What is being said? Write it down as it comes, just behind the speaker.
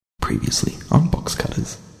Previously on Box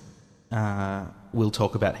Cutters. We'll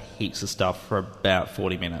talk about heaps of stuff for about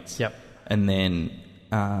 40 minutes. Yep. And then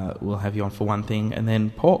we'll have you on for one thing, and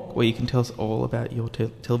then Pork, where you can tell us all about your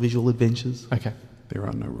televisual adventures. Okay. There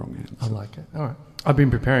are no wrong answers. I like it. All right. I've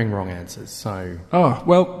been preparing wrong answers, so... Oh,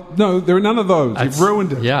 well, no, there are none of those. You've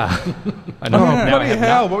ruined it. Yeah. I know. Oh, Now I bloody have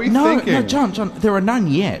hell, none. what were you No, thinking? no, John, there are none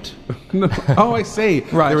yet. No. Oh, I see.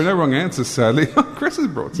 Right. There are no wrong answers, sadly. Chris has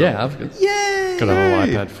brought some. Yeah, I've got Yay! a whole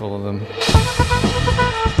iPad full of them.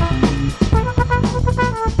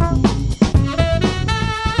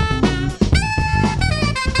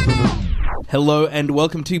 Hello and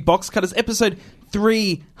welcome to Box Cutters episode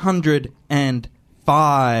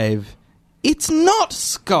 305. It's not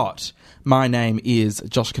Scott. My name is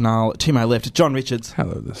Josh Canal. To my left, John Richards.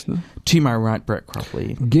 Hello, listener. To my right, Brett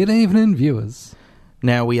Cropley. Good evening, viewers.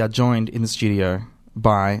 Now we are joined in the studio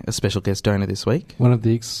by a special guest donor this week. One of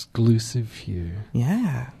the exclusive few.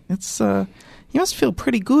 Yeah, it's you must feel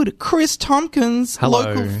pretty good. Chris Tompkins, Hello.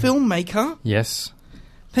 local filmmaker. Yes.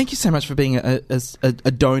 Thank you so much for being a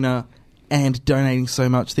donor and donating so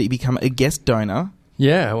much that you become a guest donor.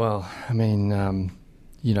 Yeah, well, I mean,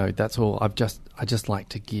 you know, that's all. I just like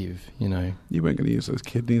to give, you know. You weren't going to use those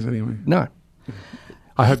kidneys anyway. No.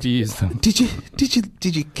 I hope you use them. Did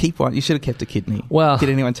you keep one? You should have kept a kidney. Well, did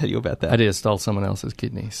anyone tell you about that? I did. Stole someone else's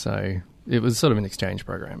kidney, so it was sort of an exchange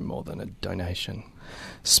program more than a donation.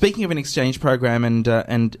 Speaking of an exchange program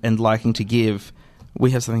and liking to give,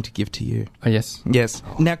 we have something to give to you. Oh, yes? Yes.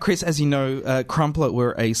 Now, Chris, as you know, Crumpler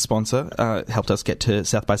were a sponsor, helped us get to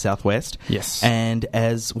South by Southwest. Yes. And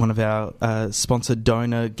as one of our sponsored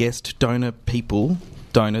guest donor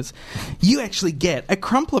donors, you actually get a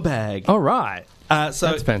Crumpler bag. All right. So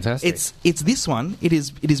that's fantastic. It's this one. It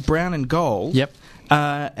is brown and gold. Yep.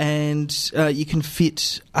 And you can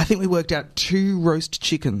fit, I think we worked out 2 roast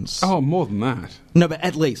chickens. Oh, more than that. No, but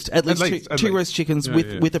at least two roast chickens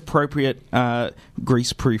Yeah. with appropriate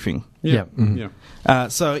grease proofing. Yeah. Mhm. Yeah.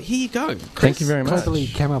 So here you go, Chris. Thank you very much. Cleverly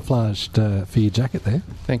camouflaged for your jacket there.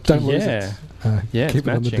 Thank you. Don't lose Yeah. it. Yeah, Keep it's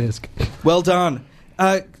it on the matching. desk. Well done.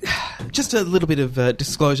 Just a little bit of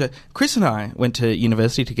disclosure. Chris and I went to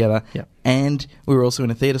university together, Yep. and we were also in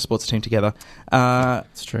a theatre sports team together.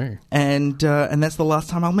 It's true. And that's the last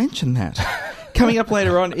time I'll mention that. Coming up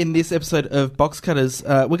later on in this episode of Box Cutters,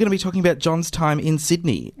 we're going to be talking about John's time in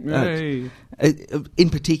Sydney. Yay. In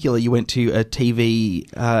particular, you went to a TV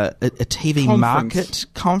Conference. market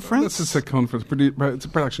conference. This is a conference. It's a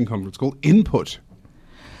production conference called Input.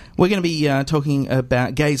 We're going to be talking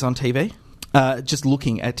about gays on TV. Just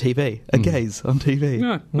looking at TV. A gaze on TV.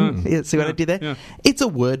 Yeah. Yeah, see what I did there? Yeah. It's a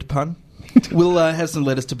word pun. We'll have some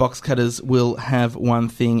letters to Box Cutters. We'll have one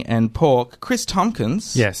thing and Pork. Chris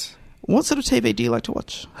Tompkins. Yes. What sort of TV do you like to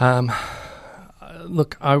watch?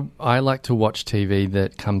 Look, I like to watch TV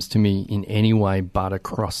that comes to me in any way but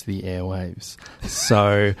across the airwaves.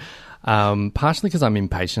 So, partially because I'm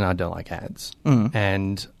impatient, I don't like ads.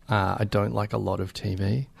 And I don't like a lot of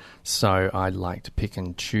TV. So I like to pick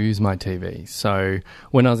and choose my TV. So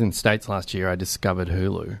when I was in the States last year, I discovered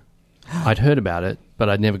Hulu. I'd heard about it, but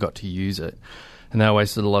I'd never got to use it. And then I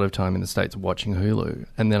wasted a lot of time in the States watching Hulu.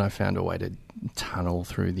 And then I found a way to tunnel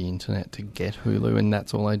through the internet to get Hulu, and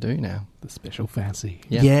that's all I do now. The special fancy.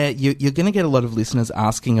 Yeah, you're going to get a lot of listeners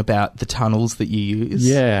asking about the tunnels that you use.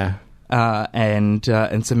 Yeah. And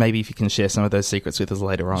so maybe if you can share some of those secrets with us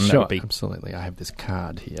later on, that Sure, would be absolutely. I have this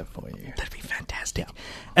card here for you. that'd be fantastic.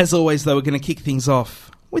 As always, though, we're going to kick things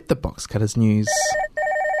off with the Box Cutters news.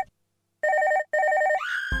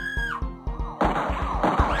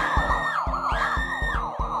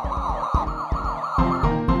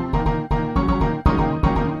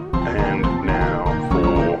 And now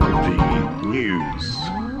for the news.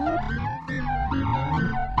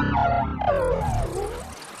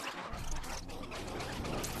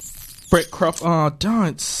 Brett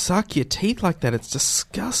don't suck your teeth like that. It's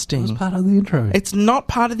disgusting. That's part of the intro. It's not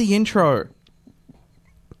part of the intro.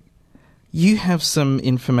 You have some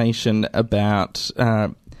information about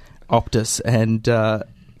Optus and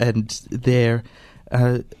their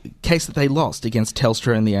case that they lost against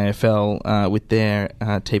Telstra and the AFL with their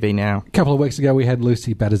TV Now. A couple of weeks ago, we had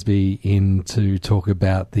Lucy Battersby in to talk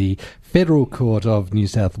about the Federal Court of New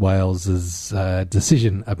South Wales's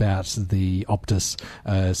decision about the Optus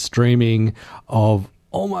streaming of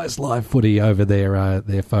almost live footy over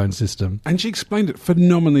their phone system. And she explained it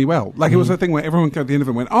phenomenally well. Like, it was a thing where everyone at the end of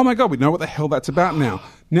it went, oh my God, we know what the hell that's about now.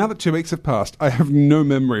 Now that 2 weeks have passed, I have no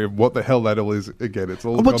memory of what the hell that all is again. It's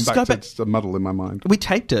all Well, gone just back go to back- just a muddle in my mind. We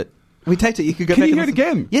taped it. We taped it. You could go Can back you and hear it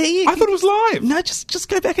listen. again? Yeah. I thought it was live. No, just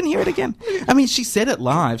go back and hear it again. I mean, she said it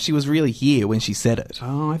live. She was really here when she said it.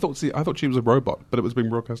 Oh, I thought she was a robot, but it was being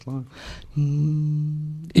broadcast live.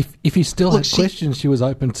 If you still Look, had questions, she was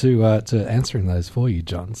open to answering those for you,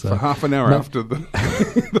 John. So For half an hour after the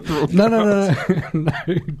broadcast.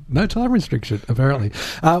 no time restriction apparently.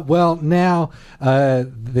 Well, now the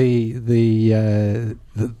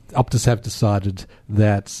Optus have decided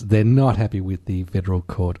that they're not happy with the Federal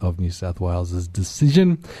Court of New South Wales's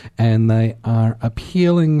decision, and they are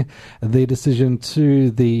appealing the decision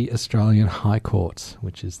to the Australian High Court,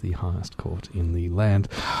 which is the highest court in the land.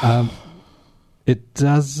 It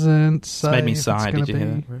doesn't say. Made me if it's sigh. gonna Did you hear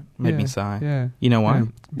be- that? Made me sigh. Yeah. You know why?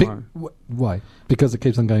 Yeah. Why? Because it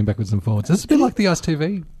keeps on going backwards and forwards. It's a bit like the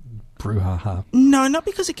ICE-TV brouhaha. No, not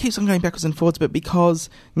because it keeps on going backwards and forwards, but because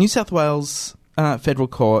New South Wales Federal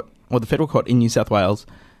Court, or the Federal Court in New South Wales,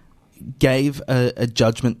 gave a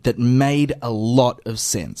judgment that made a lot of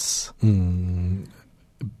sense.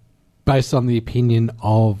 Based on the opinion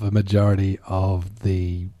of a majority of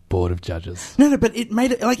the Board of Judges. No, but it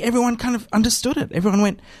made it like everyone kind of understood it. Everyone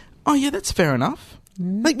went, "Oh yeah, that's fair enough."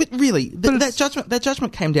 Like, but really, that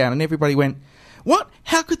judgment came down, and everybody went, "What?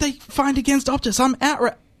 How could they find against Optus? I'm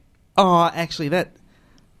outraged." Oh, actually, that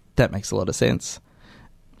makes a lot of sense.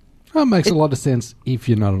 Well, it makes a lot of sense if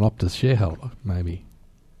you're not an Optus shareholder, maybe.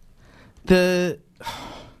 So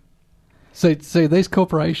these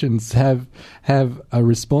corporations have a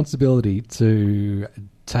responsibility to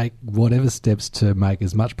take whatever steps to make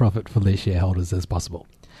as much profit for their shareholders as possible.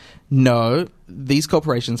 No, these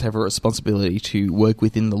corporations have a responsibility to work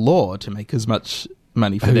within the law to make as much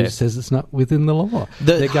money for Who their... says it's not within the law?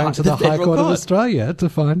 They're going to the High Court of Australia to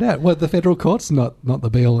find out. Well, the Federal Court's not the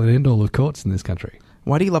be-all and end-all of courts in this country.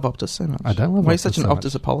 Why do you love Optus so much? I don't love Why are you Optus such an so Optus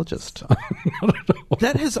much. apologist?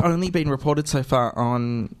 That has only been reported so far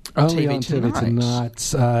on Only TV on tonight. TV tonight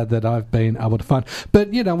that I've been able to find.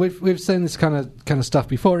 But, you know, we've seen this kind of stuff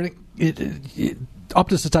before, and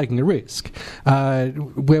Optus are taking a risk.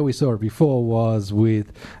 Where we saw it before was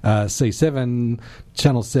with C7,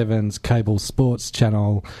 Channel 7's cable sports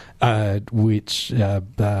channel, which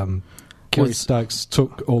Kerry Stokes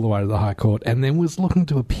took all the way to the High Court and then was looking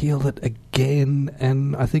to appeal it again,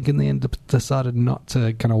 and I think in the end decided not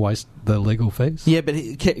to kind of waste the legal fees. Yeah, but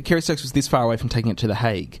Kerry Stokes was this far away from taking it to The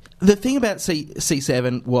Hague. The thing about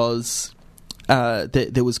C7 was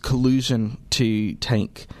there was collusion to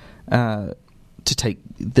take the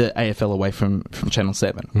AFL away from Channel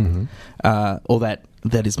 7. Mm-hmm. Or that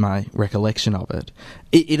is my recollection of it.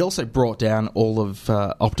 It also brought down all of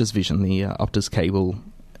Optus Vision, the Optus cable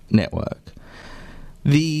network.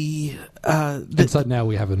 And so now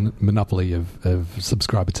we have a monopoly of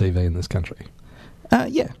subscriber TV in this country.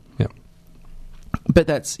 Yeah. But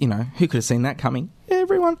that's, who could have seen that coming?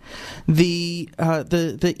 Everyone. The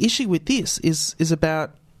issue with this is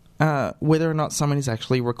about whether or not someone is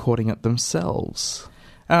actually recording it themselves.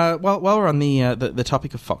 While we're on the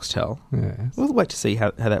topic of Foxtel, yes. We'll wait to see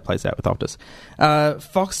how that plays out with Optus.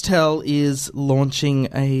 Foxtel is launching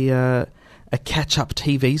a catch-up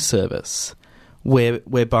TV service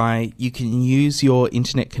whereby you can use your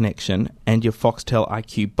internet connection and your Foxtel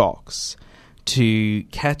IQ box to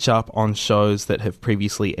catch up on shows that have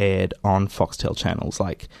previously aired on Foxtel channels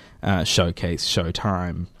like Showcase,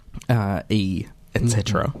 Showtime, E,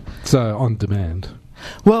 etc. So on demand.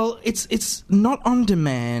 Well, it's not on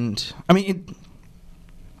demand. I mean,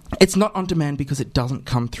 it's not on demand because it doesn't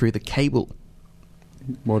come through the cable.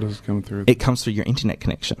 What does it come through? It comes through your internet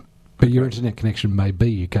connection. But your internet connection may be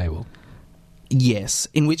your cable. Yes,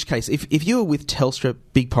 in which case, if you were with Telstra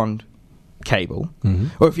Big Pond cable, mm-hmm.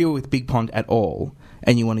 or if you were with Big Pond at all,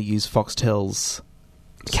 and you want to use Foxtel's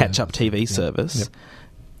catch-up TV service,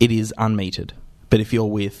 it is unmetered. But if you're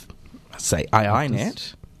with, say,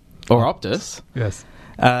 iiNet or Optus, yes,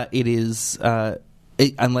 it is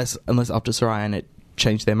unless Optus or iiNet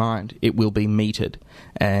change their mind, it will be metered,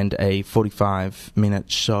 and a 45-minute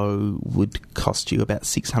show would cost you about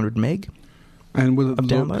 600 meg. And will it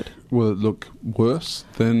download? Will it look worse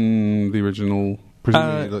than the original?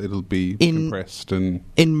 Presumably, it'll be compressed and.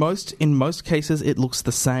 In most cases, it looks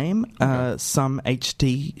the same. Okay. Some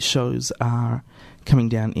HD shows are coming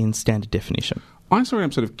down in standard definition. I saw an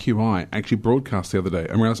episode of QI actually broadcast the other day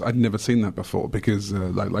and realised I'd never seen that before because,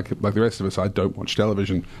 like the rest of us, I don't watch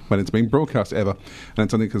television when it's being broadcast ever. And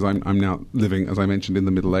it's only because I'm now living, as I mentioned, in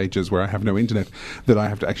the Middle Ages where I have no internet that I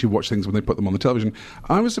have to actually watch things when they put them on the television.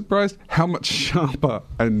 I was surprised how much sharper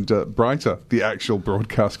and brighter the actual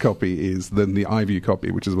broadcast copy is than the iView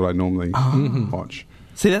copy, which is what I normally watch.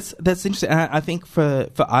 See, that's interesting. I think for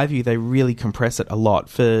iView, they really compress it a lot.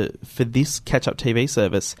 For this catch-up TV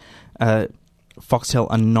service, Foxtel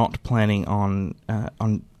are not planning on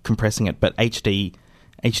compressing it, but HD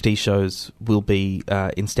shows will be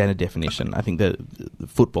in standard definition. I think the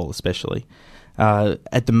football especially.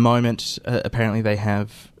 At the moment, apparently they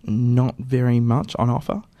have not very much on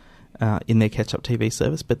offer in their catch-up TV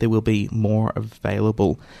service, but there will be more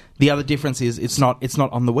available. The other difference is it's not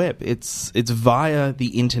on the web. It's via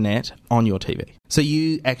the internet on your TV. So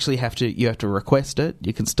you actually have to request it.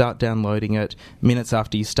 You can start downloading it. Minutes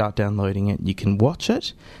after you start downloading it, you can watch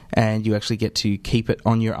it, and you actually get to keep it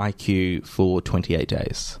on your iQue for 28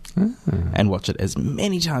 days and watch it as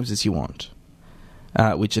many times as you want.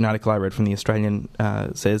 Which an article I read from The Australian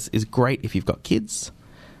says is great if you've got kids.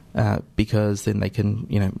 Because then they can,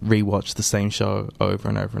 rewatch the same show over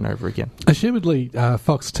and over and over again. Assumedly,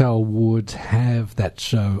 Foxtel would have that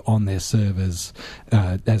show on their servers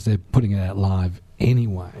as they're putting it out live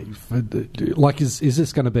anyway. Is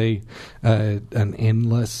this going to be an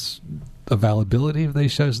endless availability of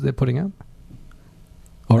these shows that they're putting up?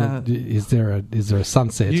 Or is there a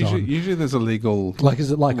sunset? Usually there's a legal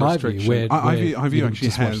is it like iView where iView actually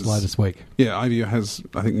just has watch the latest week? Yeah, iView has,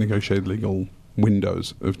 I think, negotiated legal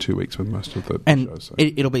windows of 2 weeks with most of the shows. So.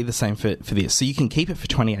 It'll be the same for this. So you can keep it for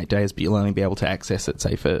 28 days, but you'll only be able to access it,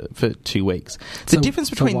 say, for 2 weeks. The difference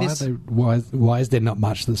between why is there not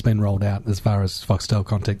much that's been rolled out as far as Foxtel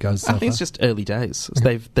content goes? I think it's just early days.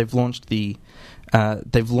 So they've launched the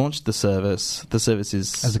service. The service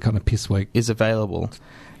is as a kind of piss week is available,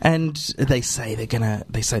 and they say they're gonna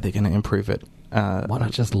improve it. Why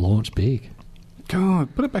not just launch big?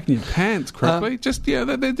 God, put it back in your pants, Cropley. Just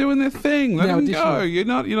they're doing their thing. Let them go. You're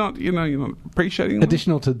not appreciating them.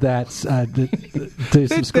 Additional to that, do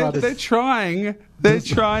subscribers. They're trying. They're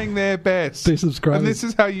trying their best. Do subscribers. And this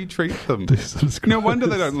is how you treat them. No wonder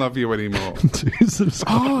they don't love you anymore. Do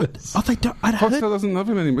subscribers. Oh, they don't. Foxtel doesn't love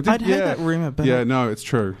him anymore. I'd heard that rumour, but yeah, no, it's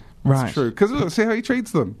true. Right. It's true. Because look, see how he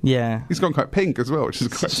treats them. Yeah. He's gone quite pink as well, which is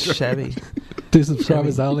quite shabby. Do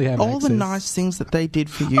subscribers only have all access? the nice things that they did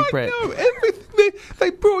for you, Brett. I know, everything. They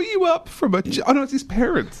brought you up from a... Oh, no, it's his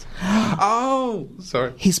parents. Oh,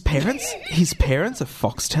 sorry. His parents? His parents are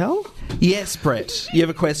Foxtel? Yes, Brett. You have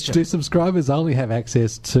a question. Do subscribers only have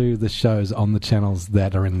access to the shows on the channels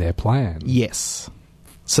that are in their plan? Yes.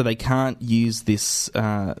 So they can't use this service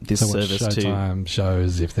to Showtime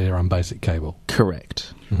shows if they're on basic cable.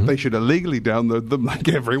 Correct. Mm-hmm. They should illegally download them like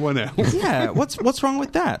everyone else. Yeah. What's wrong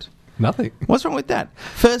with that? Nothing. What's wrong with that?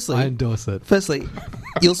 Firstly, I endorse it. Firstly,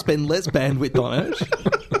 you'll spend less bandwidth on it.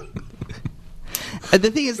 And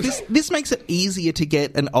the thing is, this makes it easier to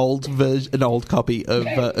get an old copy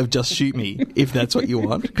of Just Shoot Me if that's what you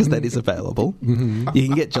want, because that is available. Mm-hmm. You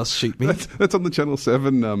can get Just Shoot Me. That's on the Channel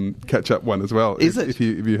 7 catch-up one as well. Is it? If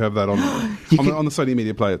you have that on the Sony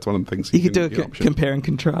Media Player, it's one of the things you can do. Compare and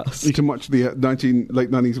contrast. You can watch the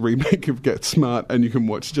late 90s remake of Get Smart, and you can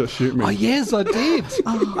watch Just Shoot Me. Oh yes, I did.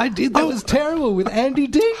 I did. That was terrible with Andy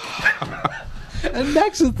Dick and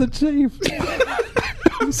Max as the chief.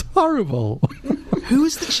 It was horrible. Who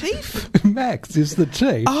is the chief? Max is the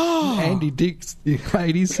chief. Oh, Andy Dick's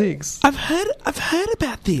 86. I've heard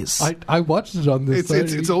about this. I watched it on this.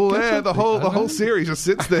 It's all there. The whole series just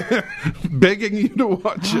sits there, begging you to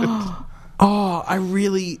watch it. Oh, I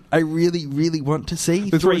really want to see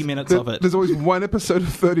there's 3 minutes of it. There's always one episode of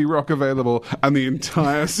 30 Rock available, and the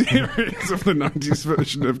entire series of the 90s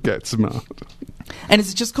version of Get Smart. And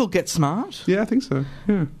is it just called Get Smart? Yeah, I think so.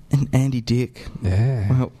 Yeah. And Andy Dick. Yeah.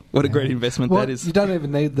 Well, what a great investment that is. You don't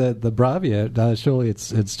even need the Bravia. Surely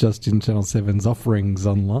it's just in Channel 7's offerings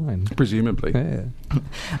online. Presumably. Yeah.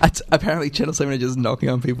 Apparently Channel 7 are just knocking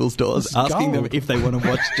on people's doors, It's asking gold. them if they want to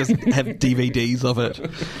watch, just have DVDs of it.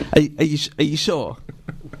 Are you sure?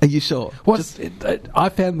 Are you sure? I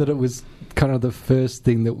found that it was kind of the first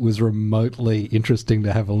thing that was remotely interesting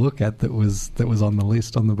to have a look at that was on the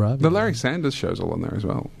list on the Bravia. The Larry Sanders show's all on there as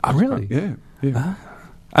well. Oh, really? Yeah.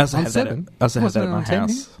 I also On have 7? that at Wasn't it my on 10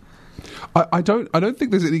 house. I don't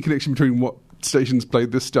think there's any connection between what stations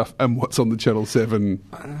played this stuff and what's on the Channel 7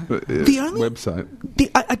 website.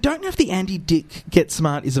 I don't know if the Andy Dick Get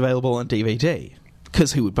Smart is available on DVD,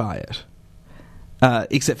 because who would buy it?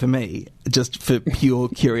 Except for me, just for pure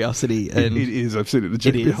curiosity. And it is. I've seen it at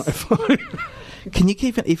JB is. Hi-Fi. Can you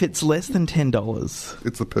keep it if it's less than $10?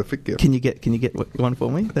 It's the perfect gift. Can you get one for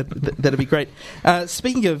me? That'd be great.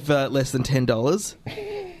 Speaking of less than $10,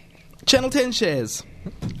 Channel 10 shares.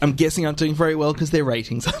 I'm guessing aren't doing very well because their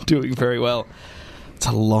ratings aren't doing very well. It's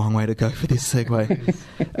a long way to go for this segue.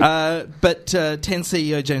 But 10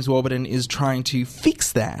 CEO James Warburton is trying to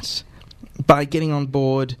fix that by getting on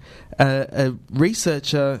board a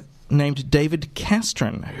researcher named David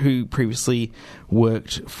Castron, who previously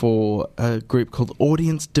worked for a group called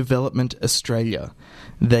Audience Development Australia.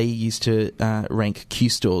 They used to rank Q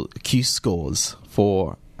scores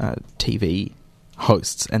for TV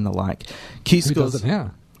hosts and the like. Q Who scores. does it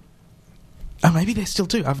now? Oh, maybe they still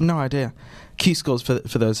do. I have no idea. Q scores, for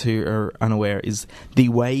those who are unaware, is the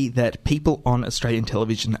way that people on Australian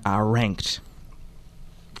television are ranked.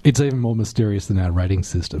 It's even more mysterious than our rating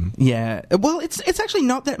system. Yeah. Well, it's actually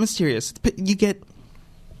not that mysterious. You get...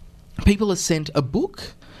 People are sent a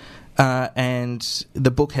book, and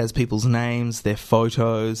the book has people's names, their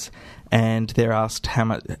photos, and they're asked how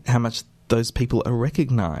much those people are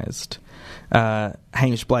recognised.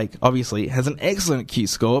 Hamish Blake, obviously, has an excellent Q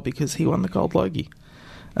score because he won the Gold Logie.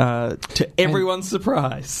 To everyone's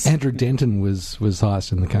surprise. Andrew Denton was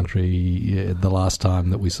highest in the country the last time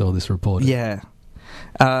that we saw this report. Yeah.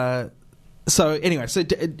 So anyway,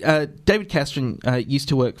 David Castron used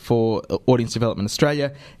to work for Audience Development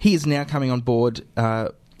Australia. He is now coming on board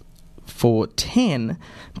for 10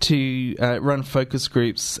 to run focus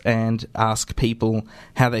groups and ask people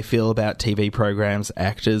how they feel about TV programs,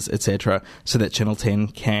 actors, etc., so that Channel 10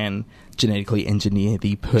 can genetically engineer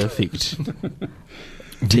the perfect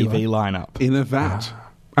TV lineup. In a vat.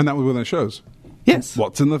 And that will be one of their shows. Yes.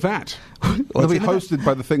 What's in the vat? It'll be hosted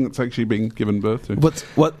by the thing that's actually being given birth to.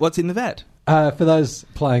 What's in the vat? For those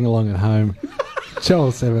playing along at home,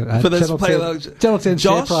 Channel 7. For those Channel playing 10, along, Channel 10 share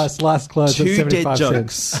Josh, price last close at 2 75 dead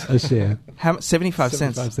jokes. cents a share. How much? 75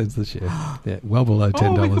 cents. 75 cents a share. Yeah, well below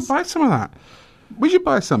 $10. Oh, we could buy some of that. We should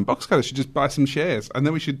buy some. Box Cutters should just buy some shares, and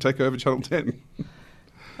then we should take over Channel 10.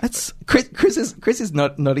 That's Chris is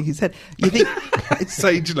nodding his head. You think It's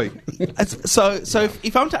sagely. so?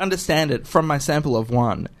 If I'm to understand it from my sample of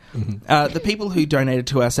one, the people who donated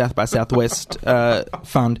to our South by Southwest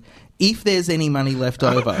fund, if there's any money left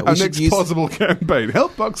over, Our next possible campaign: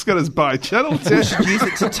 help Box Cutters buy Channel 10. we should use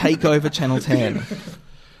it to take over Channel 10.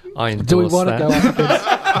 I endorse Do we want to that. go up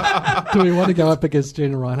against? Do we want to go up against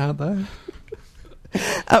Gina Reinhardt though?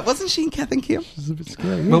 Wasn't she in Kath and Kim? It's a bit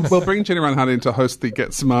scary. We'll bring Jenny Reinhardt in to host the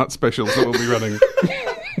Get Smart specials that we'll be running.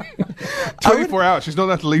 24 hours. She's not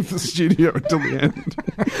allowed to leave the studio until the end.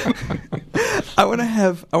 I want to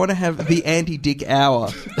have the Andy Dick hour.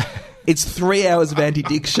 It's 3 hours of Andy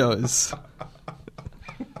Dick shows.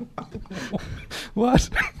 What?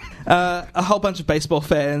 A whole bunch of baseball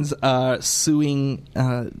fans are suing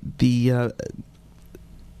the.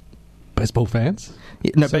 Baseball fans?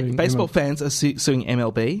 Yeah, no, Suing baseball MLB. fans are suing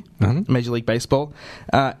MLB, Uh-huh. Major League Baseball,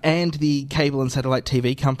 and the cable and satellite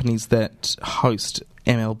TV companies that host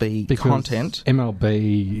MLB Because content.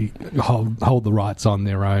 MLB hold the rights on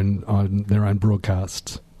their own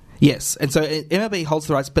broadcasts. Yes, and so MLB holds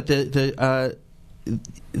the rights, but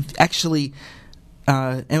actually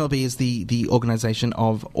MLB is the organisation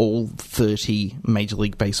of all 30 Major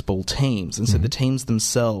League Baseball teams, and so the teams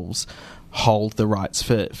themselves hold the rights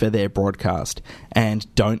for their broadcast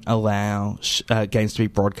and don't allow games to be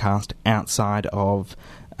broadcast outside of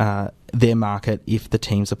their market if the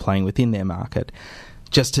teams are playing within their market.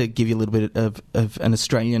 Just to give you a little bit of an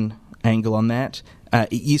Australian angle on that,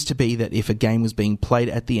 it used to be that if a game was being played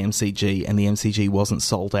at the MCG and the MCG wasn't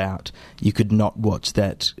sold out, you could not watch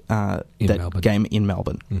that Melbourne. game in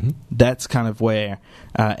Melbourne. Mhm. That's kind of where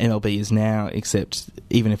MLB is now, except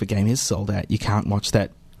even if a game is sold out, you can't watch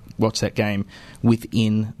that game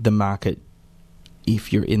within the market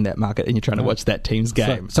if you're in that market and you're trying to watch that team's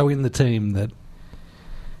game. So in the team that...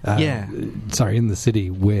 Sorry, in the city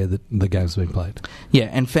where the game's being played. Yeah,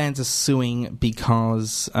 and fans are suing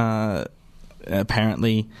because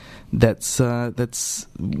apparently that's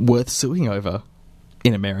worth suing over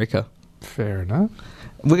in America. Fair enough.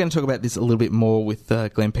 We're going to talk about this a little bit more with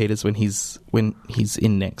Glenn Peters when he's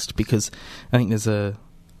in next, because I think there's a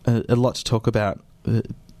lot to talk about.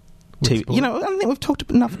 TV. sport? You know, I don't think we've talked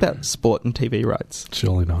enough about sport and TV rights.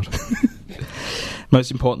 Surely not. Most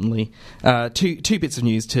importantly, two bits of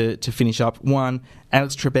news to finish up. One,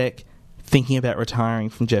 Alex Trebek thinking about retiring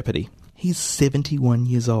from Jeopardy. He's 71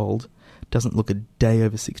 years old, doesn't look a day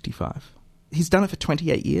over 65. He's done it for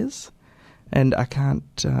 28 years, and I can't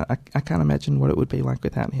imagine what it would be like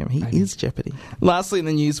without him. He is Jeopardy. Lastly in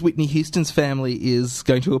the news, Whitney Houston's family is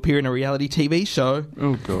going to appear in a reality TV show.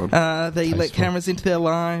 Oh, God. They let cameras into their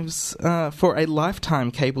lives for a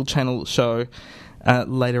Lifetime cable channel show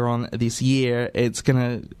later on this year. It's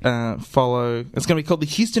going to follow... It's going to be called The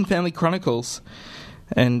Houston Family Chronicles,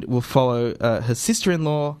 and will follow her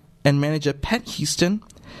sister-in-law and manager Pat Houston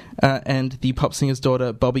and the pop singer's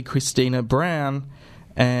daughter Bobby Christina Brown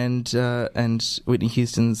and Whitney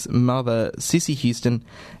Houston's mother, Cissy Houston,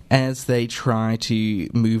 as they try to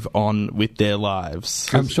move on with their lives.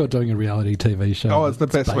 I'm sure doing a reality TV show. Oh, it's the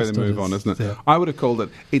best way to move on, isn't it? Yeah. I would have called it,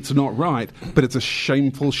 it's not right, but it's a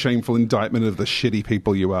shameful, shameful indictment of the shitty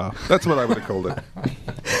people you are. That's what I would have called it.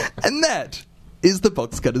 And that is the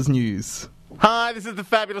Box Cutters News. Hi, this is the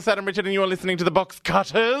fabulous Adam Richard, and you are listening to the Box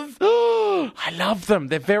Cutters. Oh, I love them.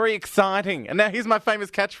 They're very exciting. And now here's my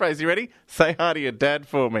famous catchphrase. You ready? Say hi to your dad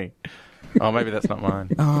for me. Oh, maybe that's not mine.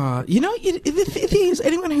 The thing is,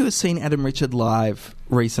 anyone who has seen Adam Richard live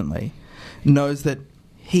recently knows that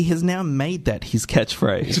he has now made that his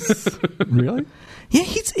catchphrase. Really? Yeah,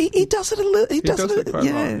 he does it a little. He does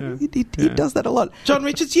that a lot. John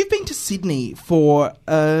Richards, you've been to Sydney for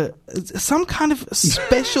some kind of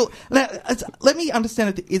special. Now, let me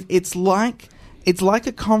understand it. It's like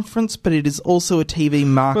a conference, but it is also a TV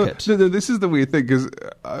market. Well, no, this is the weird thing, because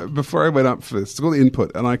before I went up for this, it's called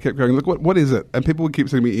Input, and I kept going, look, what is it? And people would keep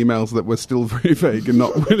sending me emails that were still very vague and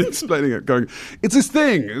not really explaining it, going, it's this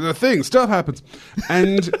thing, stuff happens.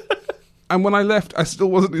 And when I left, I still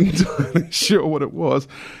wasn't entirely sure what it was.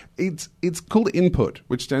 It's called Input,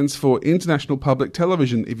 which stands for International Public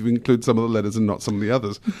Television, if you include some of the letters and not some of the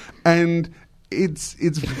others. And it's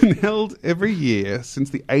been held every year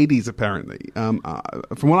since the 80s, apparently.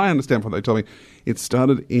 From what I understand from what they told me, it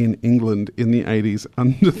started in England in the 80s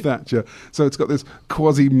under Thatcher. So it's got this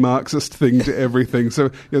quasi-Marxist thing to everything.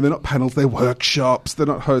 So they're not panels, they're workshops. They're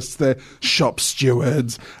not hosts, they're shop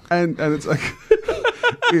stewards. And it's like...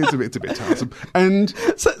 It's a bit tiresome. And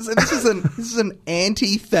so this is an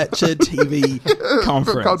anti-Thatcher TV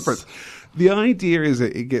conference. The idea is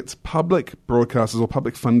that it gets public broadcasters or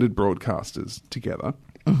public-funded broadcasters together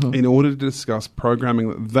in order to discuss programming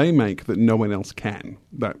that they make that no one else can.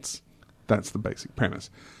 That's the basic premise.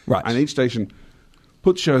 Right. And each station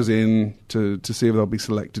puts shows in to see if they'll be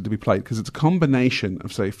selected to be played, because it's a combination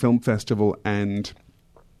of, say, film festival and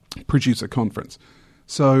producer conference.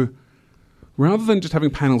 So rather than just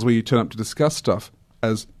having panels where you turn up to discuss stuff,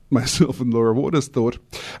 as myself and Laura Waters thought,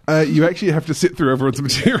 you actually have to sit through everyone's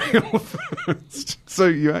material first. So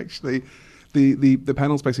you actually, the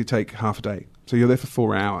panels basically take half a day. So you're there for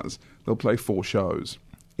 4 hours. They'll play 4 shows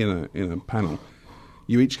in a panel.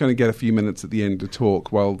 You each kind of get a few minutes at the end to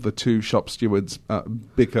talk while the 2 shop stewards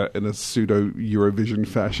bicker in a pseudo-Eurovision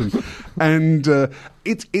fashion. And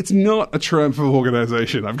it's not a triumph of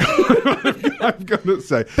organisation, I've got to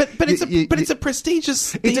say. But it's a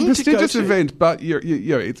prestigious thing. It's a prestigious to go to. event, but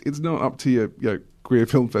it's not up to your Queer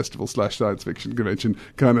Film Festival / science fiction convention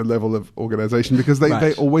kind of level of organisation, because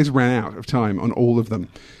they always ran out of time on all of them.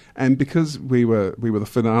 And because we were the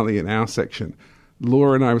finale in our section,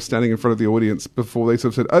 Laura and I were standing in front of the audience before they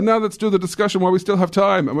sort of said, now let's do the discussion while we still have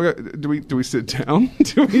time. And we go, do we sit down?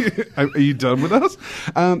 Are you done with us?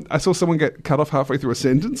 I saw someone get cut off halfway through a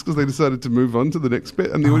sentence because they decided to move on to the next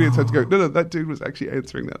bit. And the audience had to go, no, that dude was actually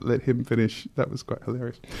answering that. Let him finish. That was quite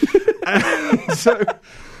hilarious.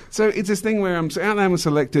 So it's this thing where Outland was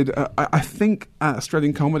selected. I think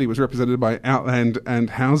Australian comedy was represented by Outland and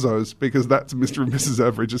Housos, because that's Mr. and Mrs.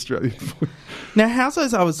 Average Australian. Now,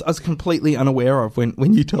 Housos I was completely unaware of when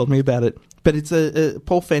you told me about it. But it's a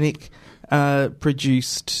Paul Fennick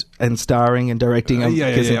produced and starring and directing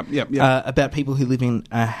about people who live in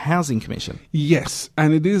a housing commission. Yes,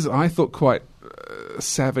 and it is, I thought, quite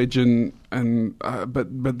savage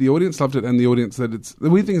but the audience loved it, and the audience that the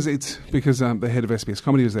weird thing is it's because the head of SBS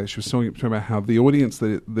Comedy was there. She was talking about how the audience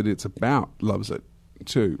that it's about loves it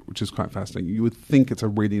too, which is quite fascinating. You would think it's a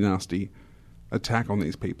really nasty attack on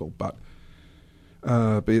these people, but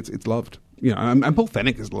it's loved. And Paul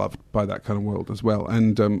Fennick is loved by that kind of world as well.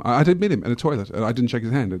 And I did meet him in a toilet, and I didn't shake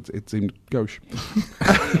his hand. It seemed gauche.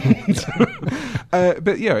 But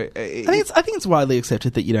I think it's widely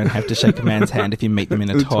accepted that you don't have to shake a man's hand if you meet them in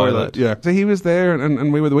a toilet. Yeah. So he was there,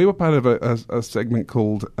 and we were part of a segment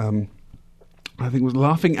called I think it was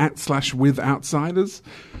Laughing at / with Outsiders.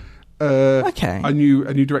 A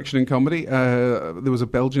new direction in comedy. There was a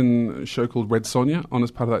Belgian show called Red Sonja on as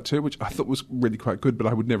part of that too, which I thought was really quite good, but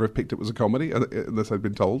I would never have picked it as a comedy unless I'd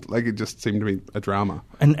been told. Like, it just seemed to be a drama.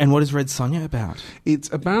 And what is Red Sonja about?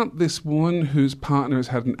 It's about this woman whose partner has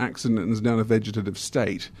had an accident and is now in a vegetative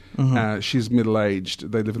state. Mm-hmm. She's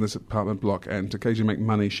middle-aged. They live in this apartment block, and to occasionally make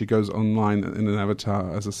money, she goes online in an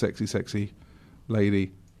avatar as a sexy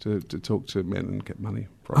lady to talk to men and get money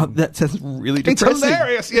from them. That sounds really depressing. It's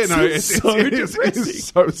hilarious. Yeah, it's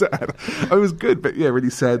so sad. It was good, but really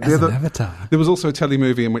sad. As an avatar. There was also a telly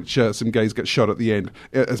movie in which some gays get shot at the end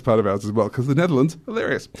as part of ours as well, because the Netherlands,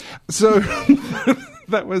 hilarious. So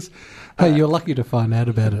that was. Hey, you're lucky to find out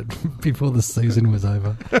about it before the season was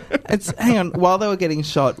over. Hang on, while they were getting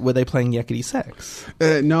shot, were they playing yakety sax?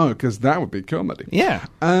 No, because that would be comedy. Yeah.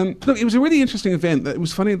 Look, it was a really interesting event. It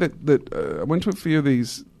was funny that I went to a few of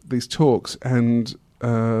these talks, and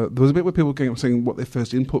there was a bit where people came up saying what their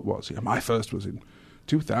first input was. My first was in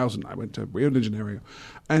 2000. I went to Rio de Janeiro,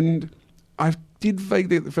 and I did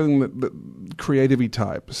vaguely get the feeling that creative-y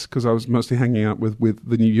types, because I was mostly hanging out with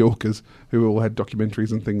the New Yorkers, who all had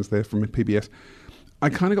documentaries and things there from PBS. I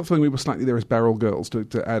kind of got the feeling we were slightly there as barrel girls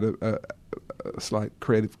to add a slight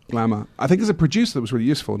creative glamour. I think as a producer that was really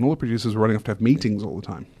useful, and all the producers were running off to have meetings all the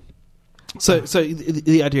time. So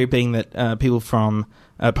the idea being that people from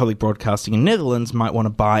public broadcasting in Netherlands might want to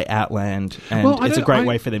buy Outland, and it's a great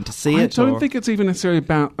way for them to see it. I don't think it's even necessarily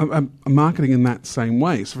about marketing in that same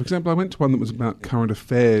way. So, for example, I went to one that was about current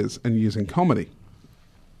affairs and using comedy,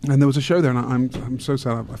 and there was a show there, and I'm so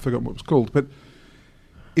sad I forgot what it was called, but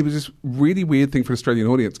it was this really weird thing for an Australian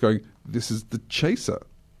audience going, this is the Chaser.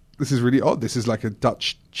 This is really odd. This is like a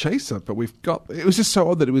Dutch Chaser, but we've got... It was just so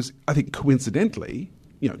odd that it was, I think, coincidentally,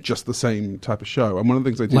 just the same type of show. And one of the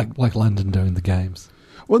things they did... Like London doing the games.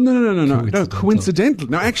 Well, no, coincidentally.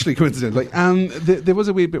 No, actually, coincidentally. There was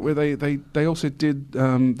a weird bit where they also did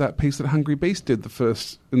that piece that Hungry Beast did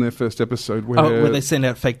in their first episode. Where they send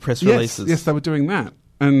out fake press releases. Yes, they were doing that.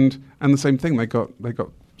 And the same thing, they got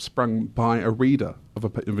sprung by a reader of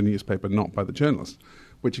a newspaper, not by the journalist,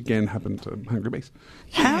 which again happened to Hungry Beast.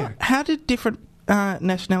 How did different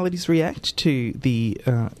nationalities react to the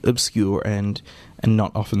obscure and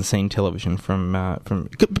not often seen television from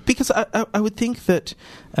because I would think that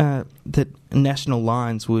that national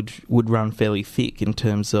lines would run fairly thick in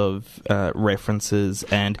terms of references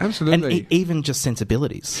and even just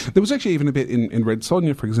sensibilities. There was actually even a bit in Red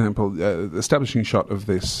Sonja, for example, the establishing shot of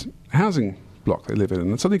this housing block they live in,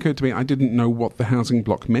 and it suddenly occurred to me I didn't know what the housing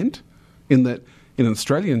block meant, in that in an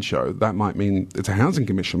Australian show that might mean it's a housing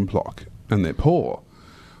commission block and they're poor,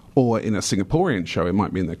 or in a Singaporean show it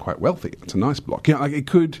might mean they're quite wealthy, it's a nice block. It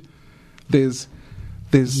could, there's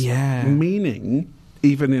meaning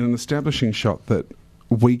even in an establishing shot that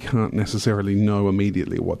we can't necessarily know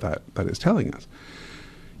immediately what that is telling us.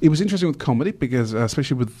 It was interesting with comedy because,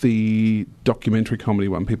 especially with the documentary comedy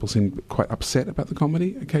one, people seemed quite upset about the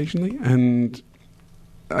comedy occasionally, and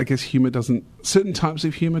I guess certain types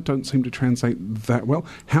of humour don't seem to translate that well.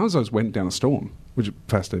 Housos went down a storm, which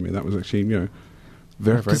fascinated me. That was actually, very,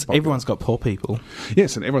 very popular. Everyone's got poor people.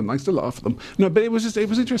 Yes, and everyone likes to laugh at them. No, but it was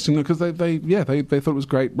interesting because they thought it was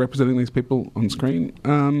great representing these people on screen.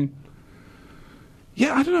 I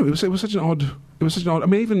don't know. It was such an odd. I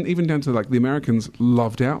mean, even down to the Americans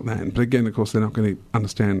loved Outland, but again, of course, they're not going to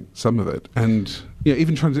understand some of it. And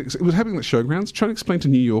even it was happening at showgrounds. Trying to explain to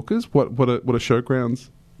New Yorkers what a showgrounds,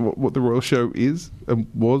 what the Royal Show is and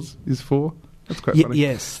is for. That's quite funny.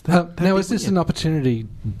 Yes. Now, is this an opportunity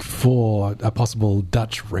for a possible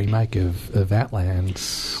Dutch remake of Outland?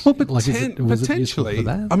 Well, potentially.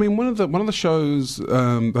 I mean, one of the shows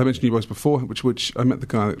I mentioned to you boys before, which I met the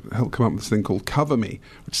guy that helped come up with this thing called Cover Me,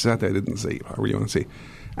 which is out there I didn't see, but I really want to see.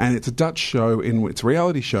 And it's a Dutch show, it's a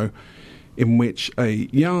reality show, in which a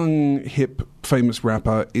young, hip, famous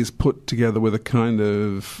rapper is put together with a kind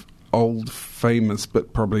of old, famous,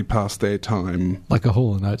 but probably past their time. Like a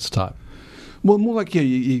Hall & Oates type. Well, more like,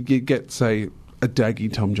 you get, say, a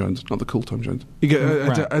daggy Tom Jones, not the cool Tom Jones. You get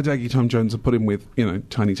a daggy Tom Jones and put him with,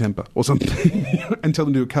 Tiny Temper or something and tell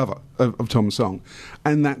them to do a cover of Tom's song.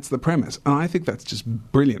 And that's the premise. And I think that's just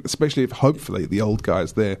brilliant, especially if hopefully the old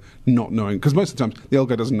guy's there not knowing. Because most of the time, the old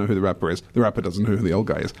guy doesn't know who the rapper is. The rapper doesn't know who the old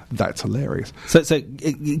guy is. That's hilarious. So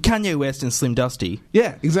Kanye West and Slim Dusty.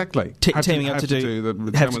 Yeah, exactly. Teaming up to do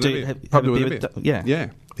the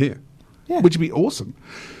here. Which would be awesome.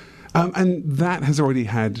 And that has already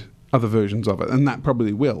had other versions of it, and that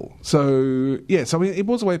probably will. So, yes, I mean, it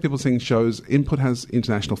was a way of people seeing shows. Input has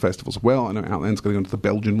international festivals as well. I know Outland's going to go to the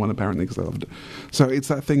Belgian one, apparently, because they loved it. So it's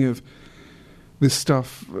that thing of this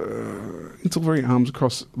stuff, it's all very arms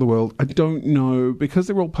across the world. I don't know, because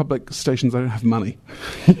they're all public stations, they don't have money.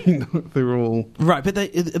 They're all... Right, but they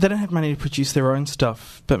don't have money to produce their own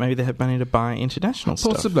stuff, but maybe they have money to buy international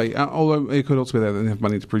stuff. Possibly, although it could also be that they have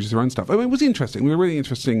money to produce their own stuff. I mean, it was interesting. It was a really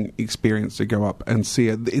interesting experience to go up and see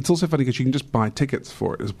it. It's also funny because you can just buy tickets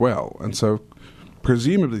for it as well, and so...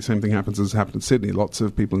 Presumably the same thing happens as happened in Sydney. Lots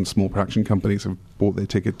of people in small production companies have bought their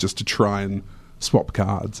ticket just to try and swap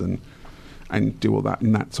cards and do all that.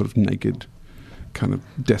 And that sort of naked, kind of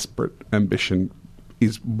desperate ambition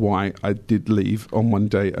is why I did leave on one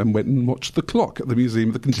day and went and watched The Clock at the Museum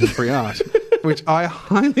of the Contemporary Art. which I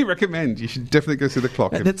highly recommend. You should definitely go see The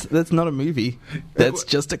Clock. That's not a movie. That's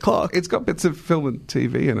just a clock. It's got bits of film and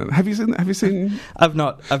TV in it. Have you seen? Have you seen? I've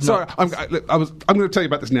not. Sorry, I'm going to tell you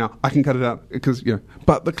about this now. I can cut it out because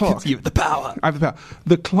But The Clock. You have the power. I have the power.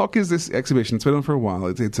 The Clock is this exhibition. It's been on for a while.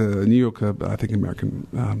 It's a New Yorker, I think American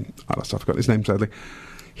artist. I forgot his name sadly.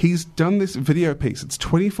 He's done this video piece. It's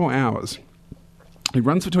 24 hours. It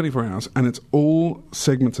runs for 24 hours, and it's all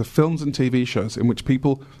segments of films and TV shows in which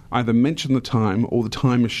people either mention the time or the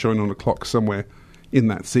time is shown on a clock somewhere in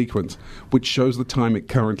that sequence, which shows the time it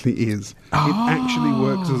currently is. Oh. It actually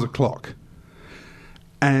works as a clock.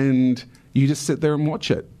 And you just sit there and watch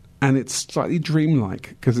it. And it's slightly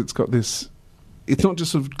dreamlike because it's got this... It's not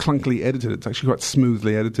just sort of clunkily edited, it's actually quite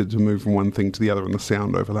smoothly edited to move from one thing to the other, and the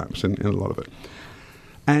sound overlaps in a lot of it.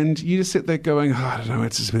 And you just sit there going, I don't know,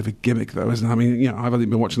 it's just a bit of a gimmick though, isn't it? I mean, I've only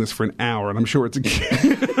been watching this for an hour and I'm sure it's a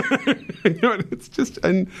gimmick. It's just,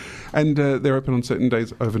 and they're open on certain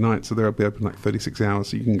days overnight, so they'll be open like 36 hours,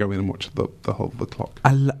 so you can go in and watch the whole Clock.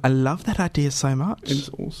 I love that idea so much. It's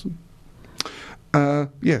awesome.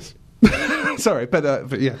 Yes. Sorry,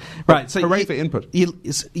 but yeah. Right. So hooray for input. You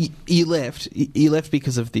left. You left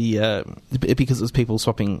because of because it was people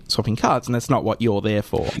swapping cards, and that's not what you're there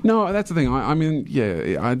for. No, that's the thing. I mean,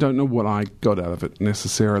 I don't know what I got out of it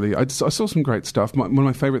necessarily. I saw some great stuff. One of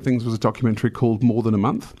my favourite things was a documentary called More Than a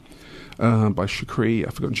Month by Shukri.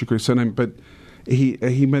 I've forgotten Shukri's surname, but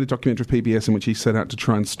he made a documentary of PBS in which he set out to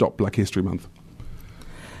try and stop Black History Month.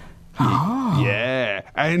 Oh. Yeah,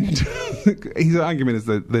 and his argument is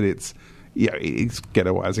that it's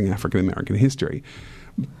ghettoizing African American history,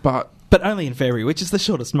 but only in February, which is the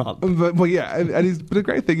shortest month. But the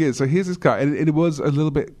great thing is, so here's this guy, and it was a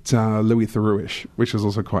little bit Louis Theroux-ish, which was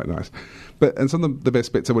also quite nice. And some of the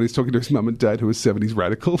best bits are when he's talking to his mum and dad, who are 70s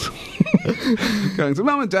radicals, going, "So,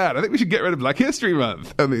 Mum and Dad, I think we should get rid of Black History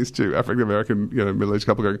Month." And these two African American, middle-aged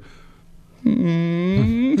couple going,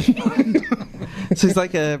 So he's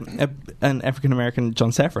like an African American John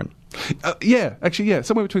Safran.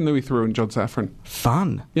 Somewhere between Louis Theroux and John Safran.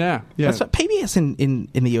 Fun. Yeah. That's what PBS in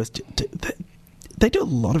the US they do a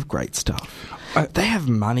lot of great stuff. They have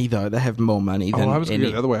money though. They have more money than I was going to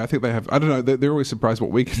go the other way. I think they have. I don't know. They're always surprised what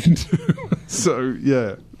we can do. So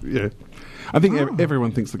yeah. I think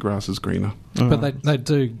everyone thinks the grass is greener. But they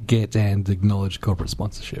do get and acknowledge corporate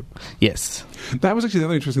sponsorship. Yes. That was actually the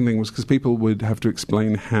other interesting thing, was because people would have to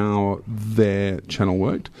explain how their channel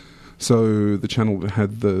worked. So the channel that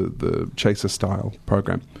had the Chaser-style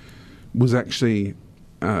program was actually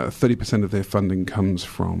 30% of their funding comes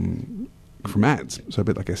from ads, so a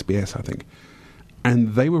bit like SBS, I think.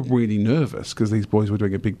 And they were really nervous because these boys were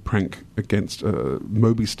doing a big prank against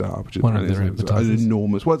Mobistar, which is one of their advertisers. An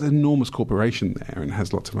enormous corporation there, and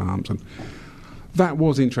has lots of arms. And that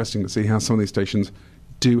was interesting to see how some of these stations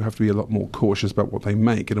do have to be a lot more cautious about what they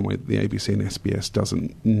make in a way that the ABC and SBS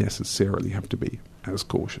doesn't necessarily have to be as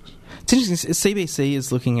cautious. It's interesting. CBC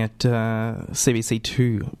is looking at CBC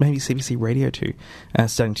 2, maybe CBC Radio 2,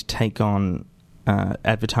 starting to take on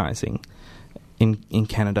advertising in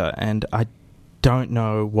Canada, and I don't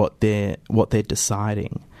know what they're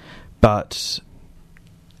deciding, but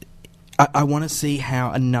I want to see how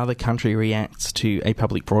another country reacts to a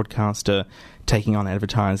public broadcaster taking on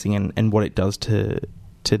advertising and what it does to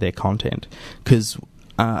their content. Because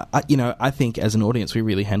I think as an audience we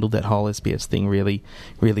really handled that whole SBS thing really,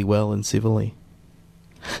 really well and civilly.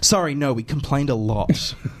 Sorry, no, we complained a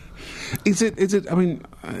lot. Is it? I mean,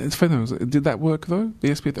 it's funny though. Did that work though? The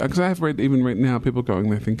SBS, because I have read now people going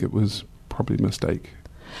they think it was probably a mistake.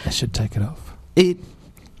 They should take it off.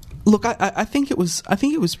 I think it was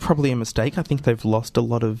probably a mistake. I think they've lost a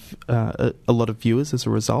lot of viewers as a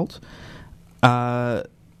result. They're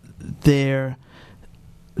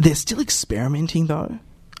still experimenting though.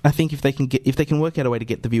 I think if they can work out a way to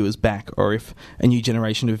get the viewers back, or if a new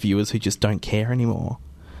generation of viewers who just don't care anymore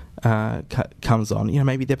comes on,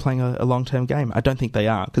 maybe they're playing a long-term game. I don't think they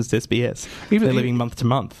are, because it's SBS. They're living month to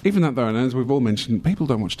month. Even that though, and as we've all mentioned, people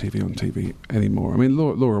don't watch TV on TV anymore. I mean,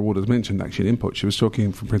 Laura Waters mentioned actually in Input, she was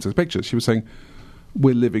talking from Princess Pictures, she was saying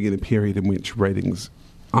we're living in a period in which ratings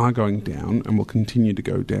are going down and will continue to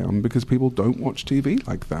go down because people don't watch TV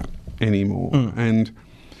like that anymore. And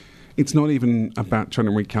it's not even about trying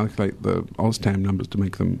to recalculate the OzTAM numbers to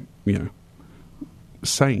make them,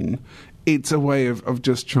 sane. It's a way of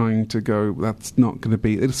just trying to go, that's not going to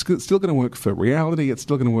be... It's still going to work for reality, it's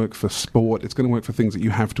still going to work for sport, it's going to work for things that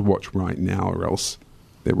you have to watch right now or else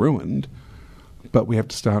they're ruined. But we have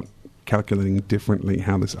to start calculating differently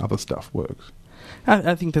how this other stuff works.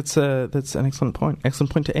 I think that's an excellent point.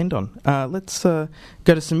 Excellent point to end on. Let's go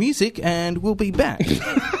to some music and we'll be back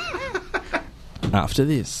after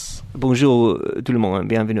this. Bonjour tout le monde,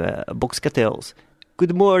 bienvenue à Box Cutters.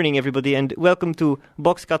 Good morning, everybody, and welcome to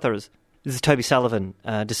Box Cutters. This is Toby Sullivan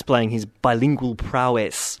displaying his bilingual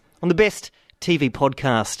prowess on the best TV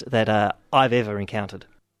podcast that I've ever encountered.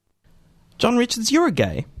 John Richards, you're a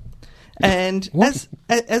gay. And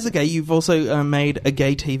as a gay, you've also made a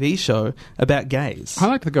gay TV show about gays. I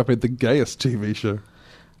like to think I've made the gayest TV show.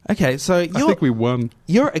 Okay, so I think we won.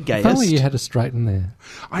 You're a gayest. If only you had a straight in there.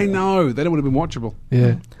 I know. Then it would have been watchable.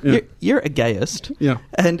 Yeah. You're a gayest. Yeah.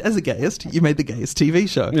 And as a gayest, you made the gayest TV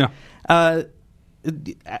show. Yeah.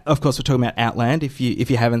 Of course, we're talking about Outland. If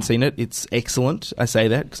you haven't seen it, it's excellent. I say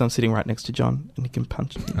that because I'm sitting right next to John and he can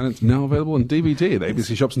punch me. And it's now available on DVD at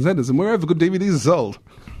ABC Shops and Centres and wherever good DVDs are sold.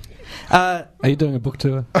 Are you doing a book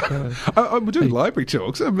tour? We're doing library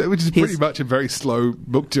talks, which is pretty much a very slow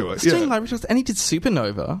book tour. He's doing library talks, and he did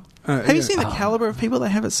Supernova. Have you seen the calibre of people they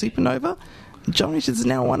have at Supernova? John Richards is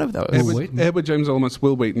now one of those. Edward James Olmos,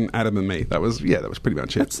 Will Wheaton, Adam and me. That was pretty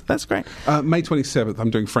much it. That's great. May 27th, I'm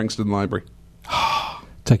doing Frankston Library.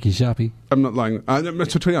 Take your Sharpie. I'm not lying. No,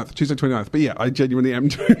 29th, Tuesday 29th. But yeah, I genuinely am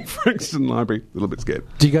doing Frankston Library. A little bit scared.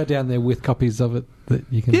 Do you go down there with copies of it that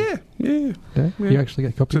you can... Yeah. You actually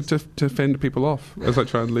get copies? To fend people off as I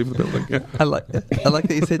try and leave the building. Yeah. I like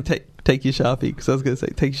that you said take your Sharpie, because I was going to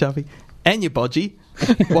say take your Sharpie and your bodgy.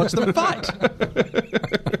 Watch them fight.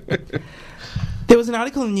 There was an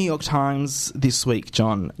article in the New York Times this week,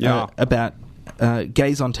 John, about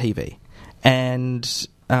gays on TV and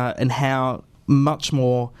how much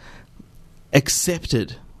more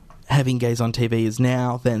accepted having gays on TV is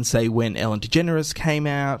now than, say, when Ellen DeGeneres came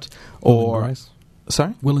out, or Will and Grace.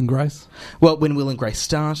 Sorry, Will and Grace. Well, when Will and Grace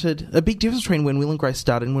started, a big difference between when Will and Grace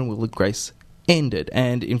started and when Will and Grace ended.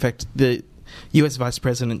 And in fact, the US Vice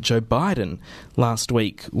President Joe Biden last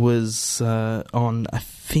week was on, I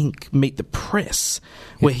think, Meet the Press,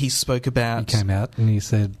 where he spoke about. He came out and he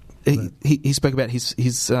said he spoke about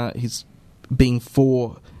his being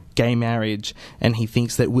for gay marriage, and he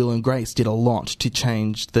thinks that Will and Grace did a lot to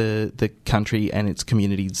change the country and its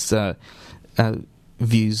community's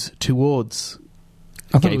views towards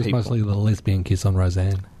I thought gay it was people. mostly the lesbian kiss on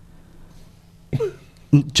Roseanne.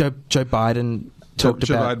 Joe Biden talked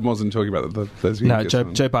Joe about... Biden wasn't talking about the lesbian No, kiss.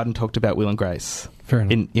 Joe Biden talked about Will and Grace. Fair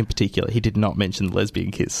enough. In particular, he did not mention the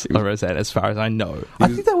lesbian kiss on Roseanne, as far as I know. I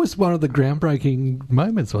think that was one of the groundbreaking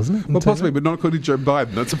moments, wasn't it? Well, possibly, but not according to Joe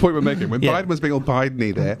Biden. That's the point we're making. When Biden was being all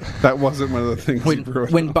Biden-y there, that wasn't one of the things he brought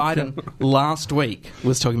When up. Biden last week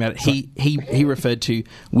was talking about it, he referred to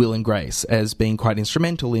Will and Grace as being quite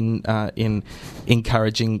instrumental in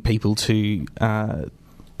encouraging people to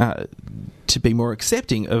be more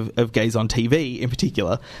accepting of gays on TV in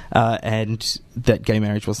particular, and that gay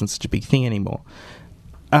marriage wasn't such a big thing anymore.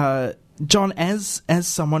 John, as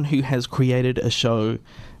someone who has created a show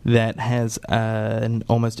that has an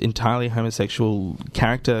almost entirely homosexual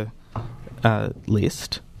character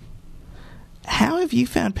list, how have you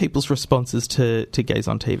found people's responses to gays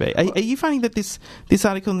on TV? Are you finding that this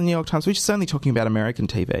article in the New York Times, which is only talking about American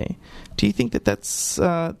TV, do you think that's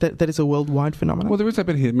that is a worldwide phenomenon? Well, there is that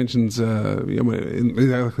bit here. It mentions, it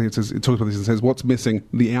talks about this and says, what's missing?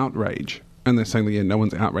 The outrage. And they're saying that, no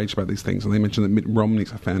one's outraged about these things. And they mention that Mitt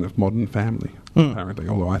Romney's a fan of Modern Family, apparently.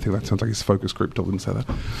 Although I think that sounds like his focus group told him to say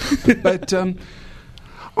that. But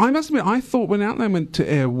I must admit, I thought when Outland went to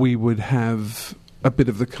air, we would have a bit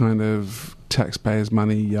of the kind of taxpayers'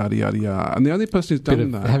 money, yada, yada, yada. And the only person who's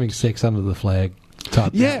done that... having sex under the flag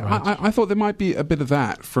type. Yeah, I thought there might be a bit of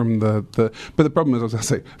that from the... But the problem is, as I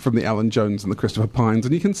say, from the Alan Jones and the Christopher Pines,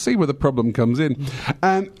 and you can see where the problem comes in.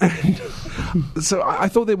 And so I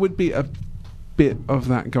thought there would be a bit of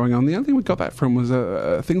that going on. The only thing we got that from was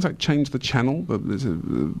things like Change the Channel. There's a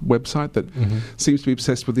website that seems to be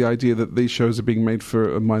obsessed with the idea that these shows are being made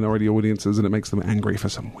for minority audiences and it makes them angry for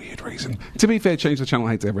some weird reason. To be fair, Change the Channel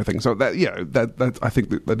hates everything. So that I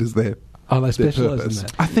think that is their they specialise purpose. in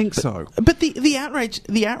that? I think so. But the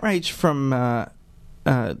outrage from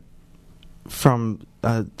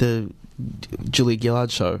the Julia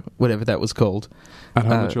Gillard show, whatever that was called, At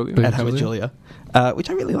Home with Julia. At Home with Julia, which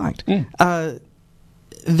I really liked.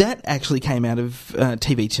 That actually came out of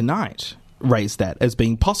TV Tonight. Raised that as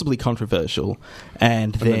being possibly controversial,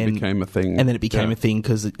 and then it became a thing. And then it became a thing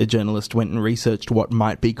because a journalist went and researched what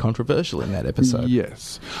might be controversial in that episode.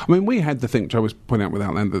 Yes. I mean, we had the thing, which I always point out with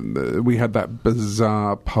Outland, that we had that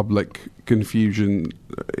bizarre public confusion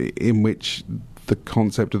in which the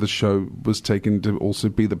concept of the show was taken to also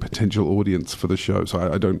be the potential audience for the show.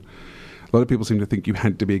 So I don't... A lot of people seem to think you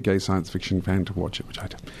had to be a gay science fiction fan to watch it, which I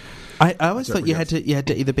don't. I always thought you had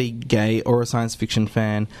to either be gay or a science fiction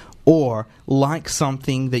fan, or like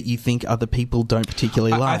something that you think other people don't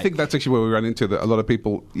particularly like. I think that's actually where we run into that. A lot of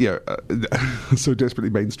people, so desperately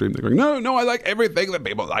mainstream, they're going, no, I like everything that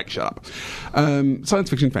people like. Shut up. Science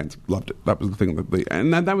fiction fans loved it. That was the thing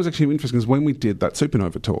and that was actually interesting, because when we did that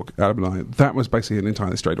Supernova talk, Adam and I, that was basically an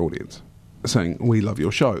entirely straight audience saying, we love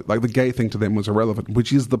your show. Like, the gay thing to them was irrelevant,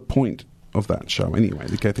 which is the point of that show anyway.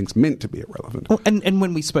 The gay thing's meant to be irrelevant. Well, and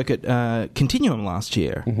when we spoke at Continuum last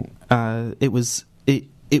year, it was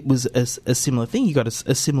a similar thing. You got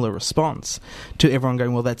a similar response to everyone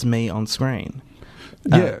going, well, that's me on screen.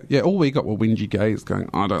 Yeah. All we got were whingy gays going,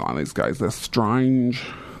 I don't like these guys, they're strange.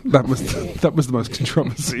 That was the most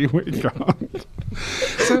controversy we got.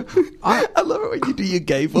 So I love it when you do your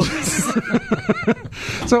gay voice.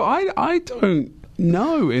 So I don't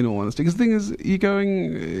know, in all honesty, because the thing is, you're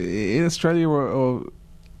going in Australia or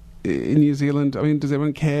in New Zealand, I mean, does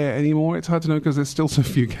everyone care anymore? It's hard to know, because there's still so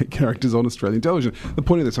few gay characters on Australian television. The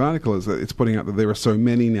point of this article is that it's pointing out that there are so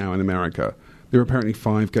many now in America. There are apparently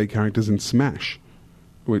 5 gay characters in Smash,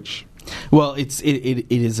 which... Well, it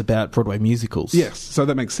is about Broadway musicals. Yes, so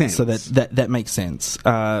that makes sense. So that makes sense.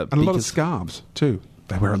 And a lot of scarves, too.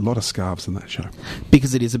 They wear a lot of scarves in that show.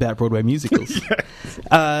 Because it is about Broadway musicals.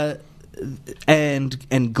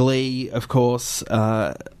 And Glee, of course,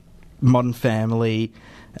 Modern Family,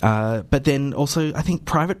 but then also, I think,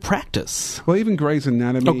 Private Practice. Well, even Grey's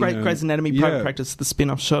Anatomy. Oh, Grey's Anatomy, Private Practice, the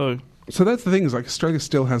spin-off show. So that's the thing, is like Australia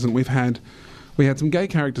still hasn't... We had some gay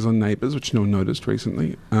characters on Neighbours, which no one noticed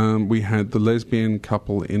recently. We had the lesbian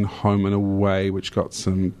couple in Home and Away, which got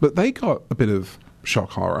some... But they got a bit of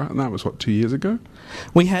shock horror, and that was, 2 years ago?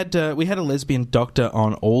 We had a lesbian doctor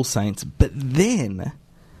on All Saints, but then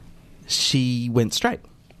she went straight.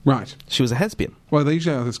 Right. She was a lesbian. Well, they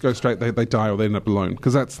usually just go straight, they die or they end up alone,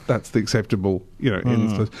 because that's the acceptable,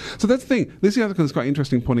 end. So that's the thing. This article is quite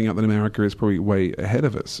interesting, pointing out that America is probably way ahead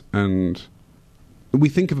of us, and... We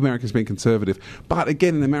think of America as being conservative, but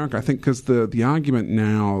again, in America, I think because the argument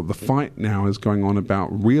now, the fight now is going on about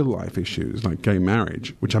real life issues like gay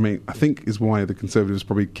marriage, which I think is why the conservatives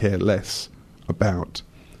probably care less about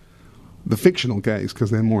the fictional gays,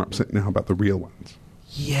 because they're more upset now about the real ones.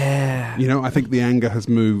 Yeah. I think the anger has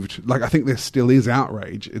moved. Like, I think there still is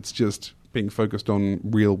outrage. It's just being focused on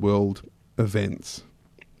real world events,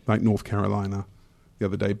 like North Carolina the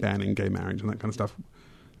other day banning gay marriage and that kind of stuff,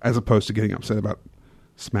 as opposed to getting upset about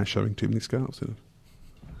Smash showing too many scarves in it.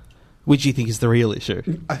 Which you think is the real issue?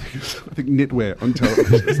 I think knitwear on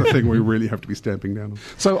television is the thing we really have to be stamping down on.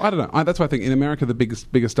 So, I don't know. That's why I think in America the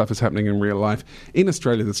biggest stuff is happening in real life. In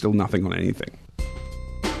Australia, there's still nothing on anything.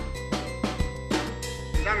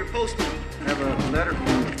 I'm your postman. I have a letter from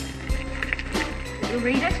you. Did you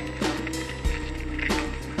read it?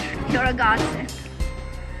 You're a godsend.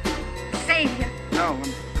 Savior. No,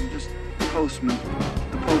 I'm just the postman.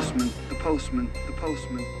 The postman. The postman. The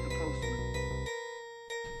postman. The postman.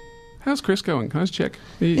 How's Chris going? Can I just check?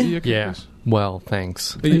 Are you okay, Yeah. Chris? Well,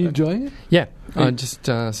 thanks. Are you enjoying it? Yeah. I'm just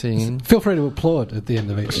seeing... Feel free to applaud at the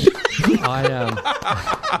end of each. They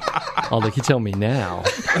can tell me now.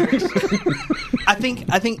 I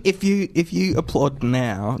think if you applaud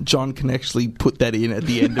now, John can actually put that in at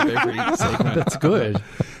the end of every segment. That's good.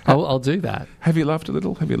 I'll do that. Have you laughed a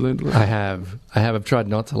little? Have you learned a little? I have. I've tried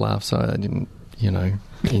not to laugh, so I didn't,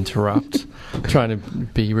 interrupt. Trying to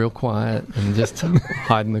be real quiet and just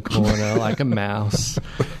hide in the corner like a mouse.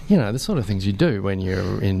 The sort of things you do when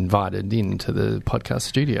you're invited into the podcast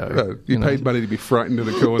studio. You paid money to be frightened in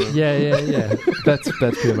a corner. Yeah. That's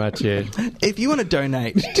pretty much it. If you want to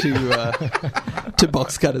donate to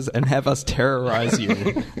Box Cutters and have us terrorise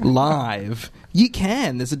you live, you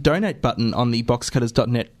can. There's a donate button on the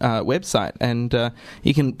boxcutters.net website, and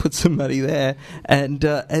you can put some money there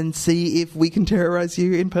and see if we can terrorise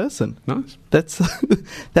you in person. Nice. That's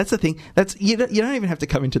the thing. You don't even have to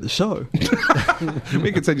come into the show.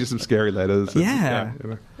 We could send you some scary letters. Yeah.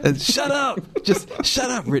 Shut up! Just shut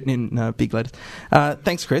up. Written in big letters.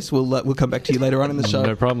 Thanks, Chris. We'll come back to you later on in the show.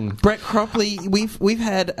 No problem. Brett Cropley, we've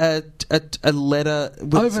had a letter.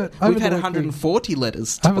 We've had 140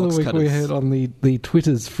 letters. To over the week, we heard on the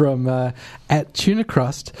Twitters from at Tuna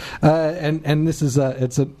Crust, and this is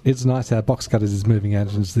it's nice how Box Cutters is moving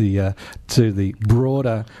out into to the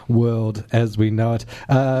broader world as we know it.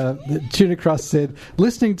 Tuna Crust said,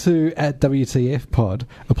 listening to at WTF Pod,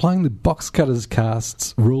 applying the Box Cutters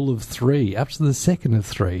cast's rule of 3 up to the second of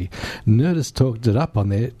 3. Nerdist talked it up on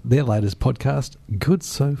their latest podcast. Good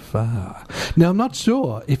so far. Now, I'm not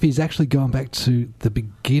sure if he's actually gone back to the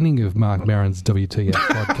beginning of Mark Maron's WTF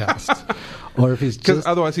podcast, or if he's Because just...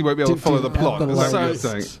 otherwise he won't be able to follow the plot. the Is that what you're lines.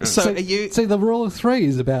 saying? So are you? See, the rule of three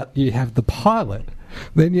is about you have the pilot,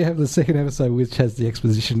 then you have the second episode which has the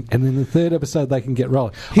exposition, and then the third episode they can get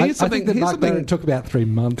rolling. I think that Night Barron took about 3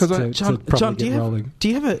 months to John, get rolling. do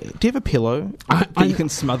you have a pillow that you can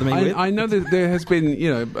smother me with? I know that there has been,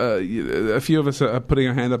 a few of us are putting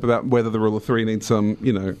our hand up about whether the rule of three needs some,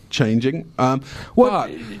 changing. But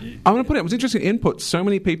I want to put it was interesting input. So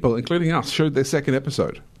many people, including us, showed their second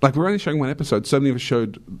episode. Like, we're only showing one episode. So many of us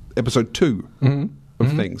showed episode 2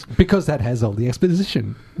 of things. Because that has all the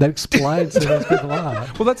exposition. That explains who those people are.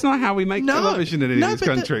 Well, that's not how we make television in any of these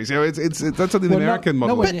countries. That's something the American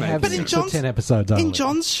model when is you have but in 6 or John's- 10 episodes In only.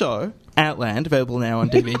 John's show, Outland, available now on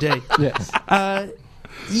DVD. Yes.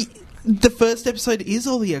 The first episode is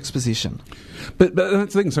all the exposition. But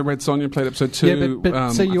that's the thing. So Red Sonja played episode 2. Yeah,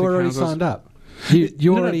 but so you already signed up.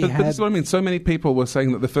 You already but had... that's what I mean. So many people were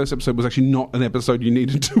saying that the first episode was actually not an episode you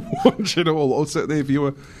needed to watch at all. Or certainly if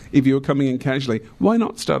you were coming in casually, why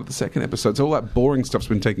not start at the second episode? So all that boring stuff's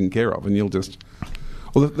been taken care of, and you'll just...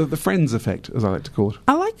 Well, the Friends effect, as I like to call it.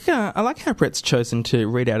 I like how Brett's chosen to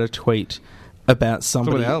read out a tweet about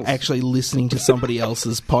somebody else. actually listening to somebody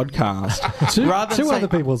else's podcast. Two other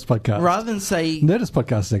people's podcasts. Rather than say... Nerdist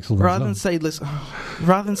podcast is excellent. Rather than say...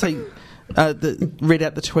 read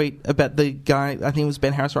out the tweet about the guy, I think it was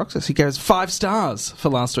Ben Harris Roxas, he goes 5 stars for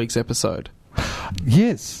last week's episode.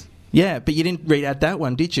 Yes. Yeah, but you didn't read out that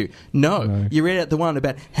one, did you? No. You read out the one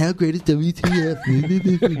about how great is WTF.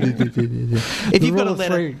 If you've got a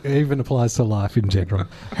letter... It even applies to life in general.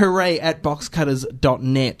 Hooray at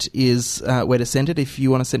boxcutters.net is where to send it if you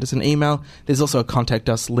want to send us an email. There's also a contact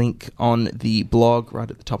us link on the blog right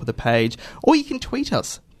at the top of the page. Or you can tweet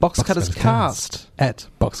us. BoxcuttersCast. At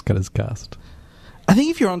BoxcuttersCast. I think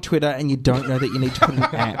if you're on Twitter and you don't know that you need to put an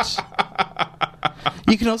at,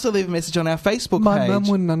 you can also leave a message on our Facebook page. My mum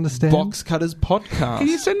wouldn't understand. Box Cutters Podcast. Can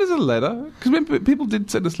you send us a letter? Because remember, people did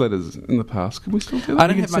send us letters in the past. Can we still do that? I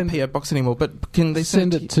don't have my PO box anymore, but can they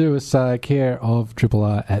send it to us, care of Triple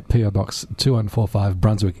R at PO Box 2145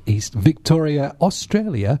 Brunswick East, Victoria,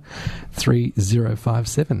 Australia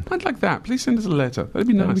 3057. I'd like that. Please send us a letter. That'd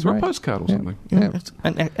be nice. Or a postcard or something. Yeah.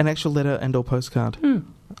 An actual letter and or postcard. Yeah.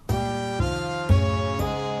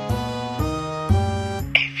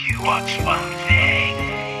 If you watch one thing,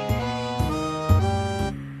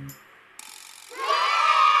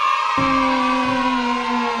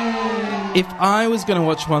 if I was going to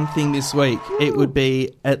watch one thing this week, it would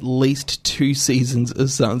be at least 2 seasons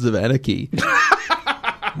of Sons of Anarchy.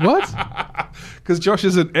 What? Because Josh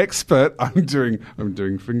is an expert. I'm doing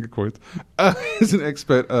finger quotes. He's an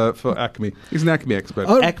expert for Acme. He's an Acme expert.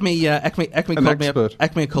 Oh. Acme called me up.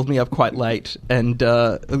 Acme called me up quite late, and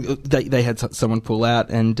they had someone pull out,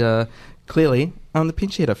 and clearly I'm the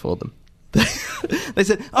pinch hitter for them. They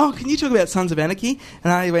said, "Oh, can you talk about Sons of Anarchy?"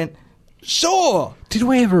 And I went, "Sure." Did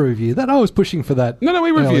we ever review that? I was pushing for that. No,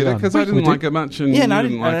 we reviewed it because I didn't like it much. And yeah, no, I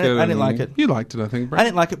didn't like it. I didn't like it. You liked it, I think, Brett. I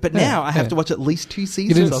didn't like it, but now I have to watch at least 2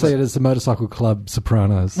 seasons. You didn't see it as the Motorcycle Club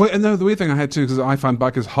Sopranos. Well, no, the weird thing I had too, because I find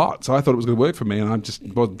bikers hot, so I thought it was going to work for me, and I just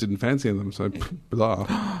didn't fancy them, so bizarre.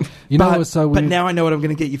 But now I know what I'm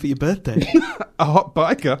going to get you for your birthday. A hot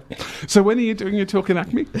biker. So when are you doing your talk in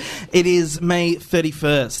Acme? It is May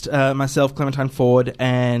 31st. Myself, Clementine Ford,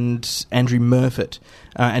 and Andrew Murfitt.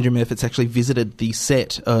 Andrew Murfitt's actually visited the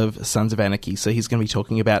set of Sons of Anarchy, so he's going to be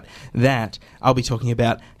talking about that. I'll be talking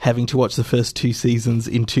about having to watch the first 2 seasons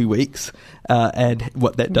in 2 weeks and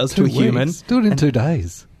what that does to a human. Do it in 2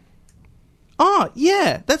 days. Oh,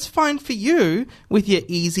 yeah, that's fine for you with your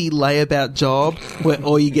easy layabout job where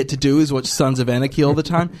all you get to do is watch Sons of Anarchy all the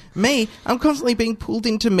time. Me, I'm constantly being pulled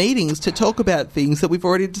into meetings to talk about things that we've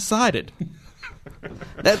already decided.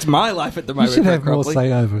 That's my life at the moment. You should have more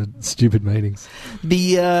say over stupid meetings.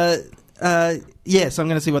 Yes, I'm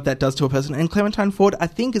going to see what that does to a person. And Clementine Ford, I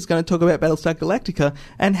think, is going to talk about Battlestar Galactica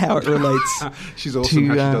and how it relates She's awesome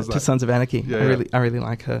how she does that. to Sons of Anarchy. Yeah, I really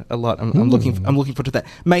like her a lot. I'm looking forward to that.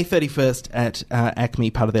 May 31st at Acme,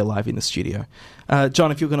 part of their Live in the Studio.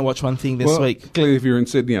 John, if you're going to watch one thing this week... Clearly, if you're in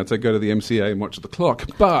Sydney, I'd say go to the MCA and watch The Clock.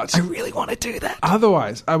 But... I really want to do that.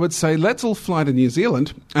 Otherwise, I would say let's all fly to New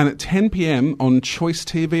Zealand, and at 10 p.m. on Choice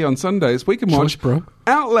TV on Sundays, we can watch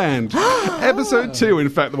Outland. Episode 2, in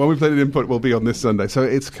fact, the one we played at Input, will be on this Sunday. So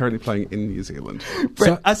it's currently playing in New Zealand.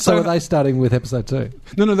 So are they starting with episode 2?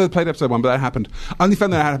 No, they played episode 1, but that happened. I only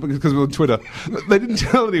found that happened because we were on Twitter. They didn't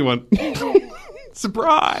tell anyone.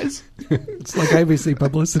 Surprise! It's like ABC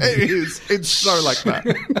publicity. It is. It's so like that.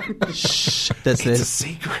 Shh. That's It's it. a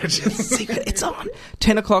secret. It's a secret. It's on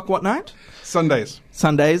 10 o'clock. What night? Sundays.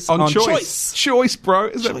 Sundays On on Choice. Choice, bro.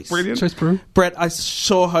 Isn't that Choice. brilliant? Choice brew. Brett, I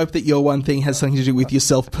sure hope that your one thing has something to do with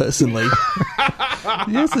yourself personally.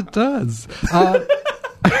 Yes, it does.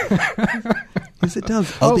 Yes, it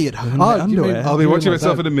does. I'll be at home in my you mean- underwear. I'll be Doing watching like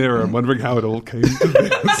myself that. in a mirror and wondering how it all came to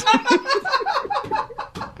this.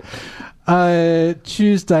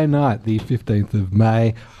 Tuesday night, the 15th of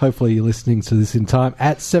May. Hopefully you're listening to this in time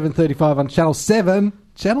at 7:35 on Channel 7.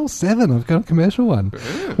 Channel 7, I've got a commercial one.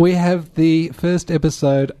 We have the first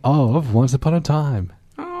episode of Once Upon a Time,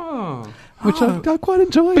 Oh. which I quite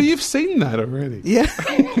enjoyed. But you've seen that already. Yeah.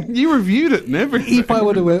 You reviewed it and everything. If I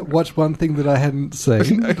were to watch one thing that I hadn't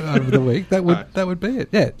seen over the week, that would be it.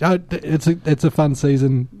 Yeah, it's a fun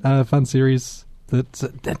season, fun series.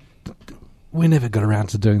 That we never got around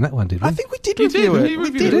to doing that one, did we? I think we did You review did. it. You We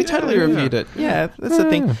reviewed did. it. We totally Yeah, reviewed yeah. it. Yeah, that's the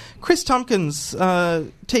thing. Yeah. Chris Tompkins,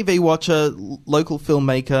 TV watcher, local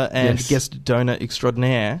filmmaker, and Yes. guest donor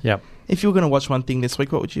extraordinaire. Yep. If you were going to watch one thing this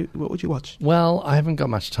week, what would you watch? Well, I haven't got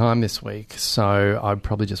much time this week, so I'd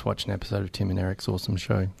probably just watch an episode of Tim and Eric's awesome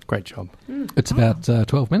show. Great job. It's about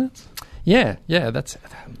 12 minutes. Yeah, that's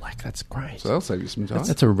great. So that'll save you some time.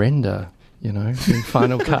 That's a render, in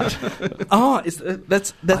Final Cut. Oh,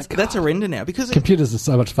 that's a render now because Computers are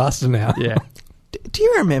so much faster now. Yeah. do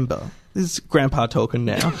you remember? This is Grandpa talking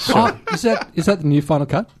now. Oh, is that the new Final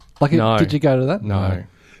Cut? Like, No. did you go to that? No.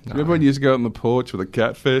 Remember when you used to go out on the porch with a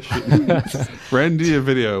catfish? Render your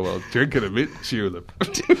video while drinking a mint julep.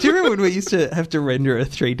 Do you remember when we used to have to render a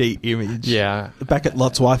 3D image? Yeah. Back at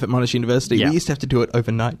Lot's wife at Monash University, Yeah. we used to have to do it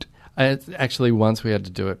overnight. Actually, once we had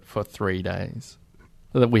to do it for 3 days.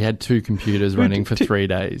 That we had 2 computers running for 3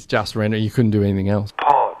 days. Just render. You couldn't do anything else.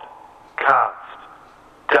 Podcast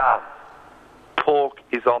done. Pork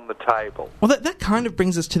is on the table. Well, that kind of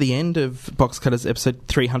brings us to the end of Box Cutters episode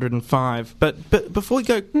 305. But before we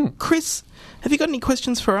go, Chris, have you got any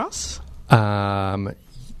questions for us?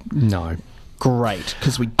 No. Great,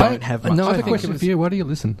 because we don't have much. no, I have a think question it was- for you. Why do you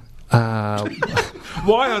listen?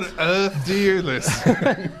 Why on earth do you listen?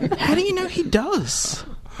 How do you know he does?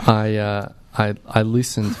 I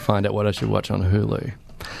listened to find out what I should watch on Hulu.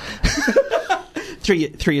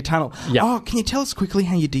 Through your tunnel. Yeah. Oh, can you tell us quickly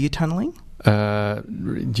how you do your tunneling?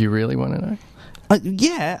 Do you really want to know?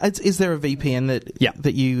 Yeah. Is there a VPN that Yeah.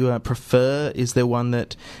 that you prefer? Is there one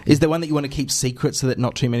that you want to keep secret so that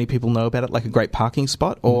not too many people know about it, like a great parking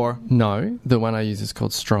spot? Or No, the one I use is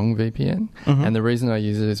called Strong VPN, and the reason I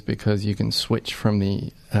use it is because you can switch from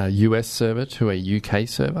the US server to a UK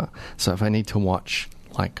server. So if I need to watch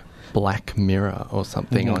like Black Mirror or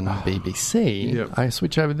something on BBC, Yep. I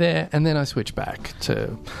switch over there, and then I switch back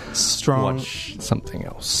to Strong watch something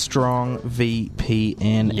else. Strong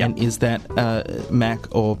VPN, Yep. and is that Mac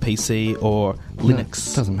or PC or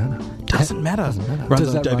Linux? Doesn't matter. Doesn't matter. Doesn't matter. Runs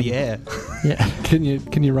Does on that Adobe run- Air. Yeah. Can you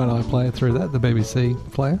run iPlayer through that, the BBC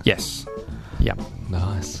player? Yes. Yeah.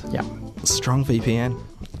 Nice. Yeah. Strong VPN.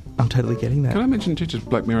 I'm totally getting that. Can I mention too, just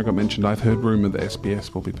Black Mirror got mentioned, I've heard rumour that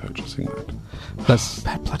SBS will be purchasing that. That's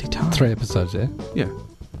Bad bloody time. 3 episodes, yeah? Yeah.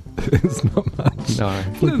 It's not much. No.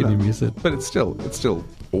 Look, can you miss it? But it's still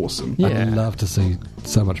awesome. Yeah. I'd love to see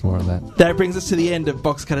so much more of that. That brings us to the end of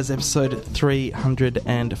Box Cutters episode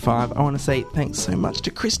 305. I want to say thanks so much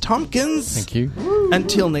to Chris Tompkins. Thank you.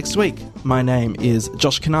 Until next week, my name is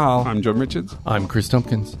Josh Canal. I'm John Richards. I'm Chris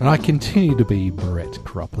Tompkins. And I continue to be Brett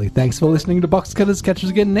Cropley. Thanks for listening to Box Cutters. Catch us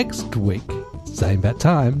again next week. Same bat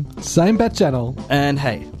time, same bat channel. And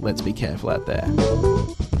hey, let's be careful out there.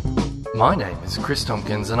 My name is Chris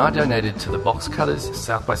Tompkins, and I donated to the Box Cutters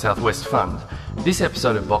South by Southwest Fund. This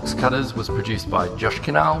episode of Box Cutters was produced by Josh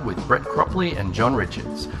Canal with Brett Cropley and John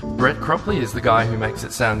Richards. Brett Cropley is the guy who makes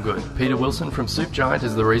it sound good. Peter Wilson from Soup Giant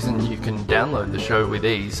is the reason you can download the show with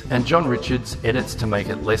ease, and John Richards edits to make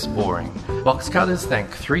it less boring. Box Cutters thank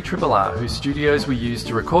 3RRR, whose studios we use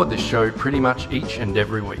to record this show pretty much each and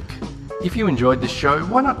every week. If you enjoyed this show,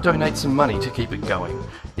 why not donate some money to keep it going?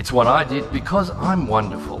 It's what I did because I'm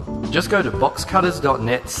wonderful. Just go to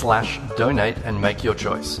boxcutters.net/donate and make your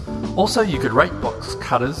choice. Also, you could rate Box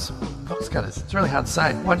Cutters. It's really hard to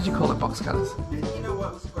say. Why did you call it Box Cutters? You know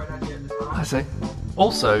what was a great idea at the time? I see.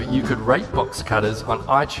 Also, you could rate Box Cutters on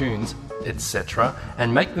iTunes, etc.,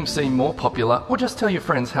 and make them seem more popular, or just tell your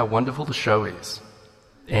friends how wonderful the show is.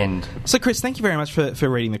 End. So, Chris, thank you very much for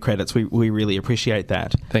reading the credits. We really appreciate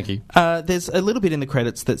that. Thank you. There's a little bit in the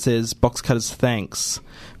credits that says Box Cutters thanks,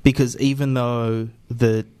 because even though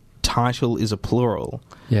the title is a plural,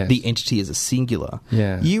 Yes. the entity is a singular.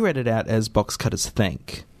 Yeah. You read it out as Box Cutters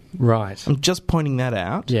thank. Right. I'm just pointing that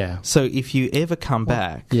out. Yeah. So if you ever come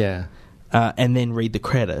back, Yeah. and then read the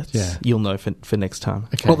credits, Yeah. you'll know for next time.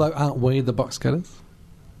 Okay. Although, aren't we the box cutters?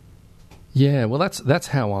 Yeah, well, that's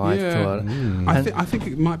how I Yeah. thought. I think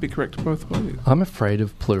it might be correct both ways. I'm afraid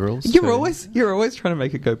of plurals. You're too. always trying to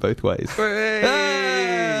make it go both ways.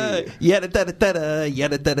 Yada da da da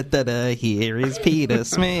yada da da da. Here is Peter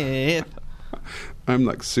Smith. I'm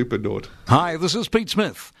like super naught. Hi, this is Pete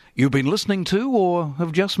Smith. You've been listening to or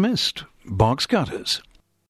have just missed Box Cutters.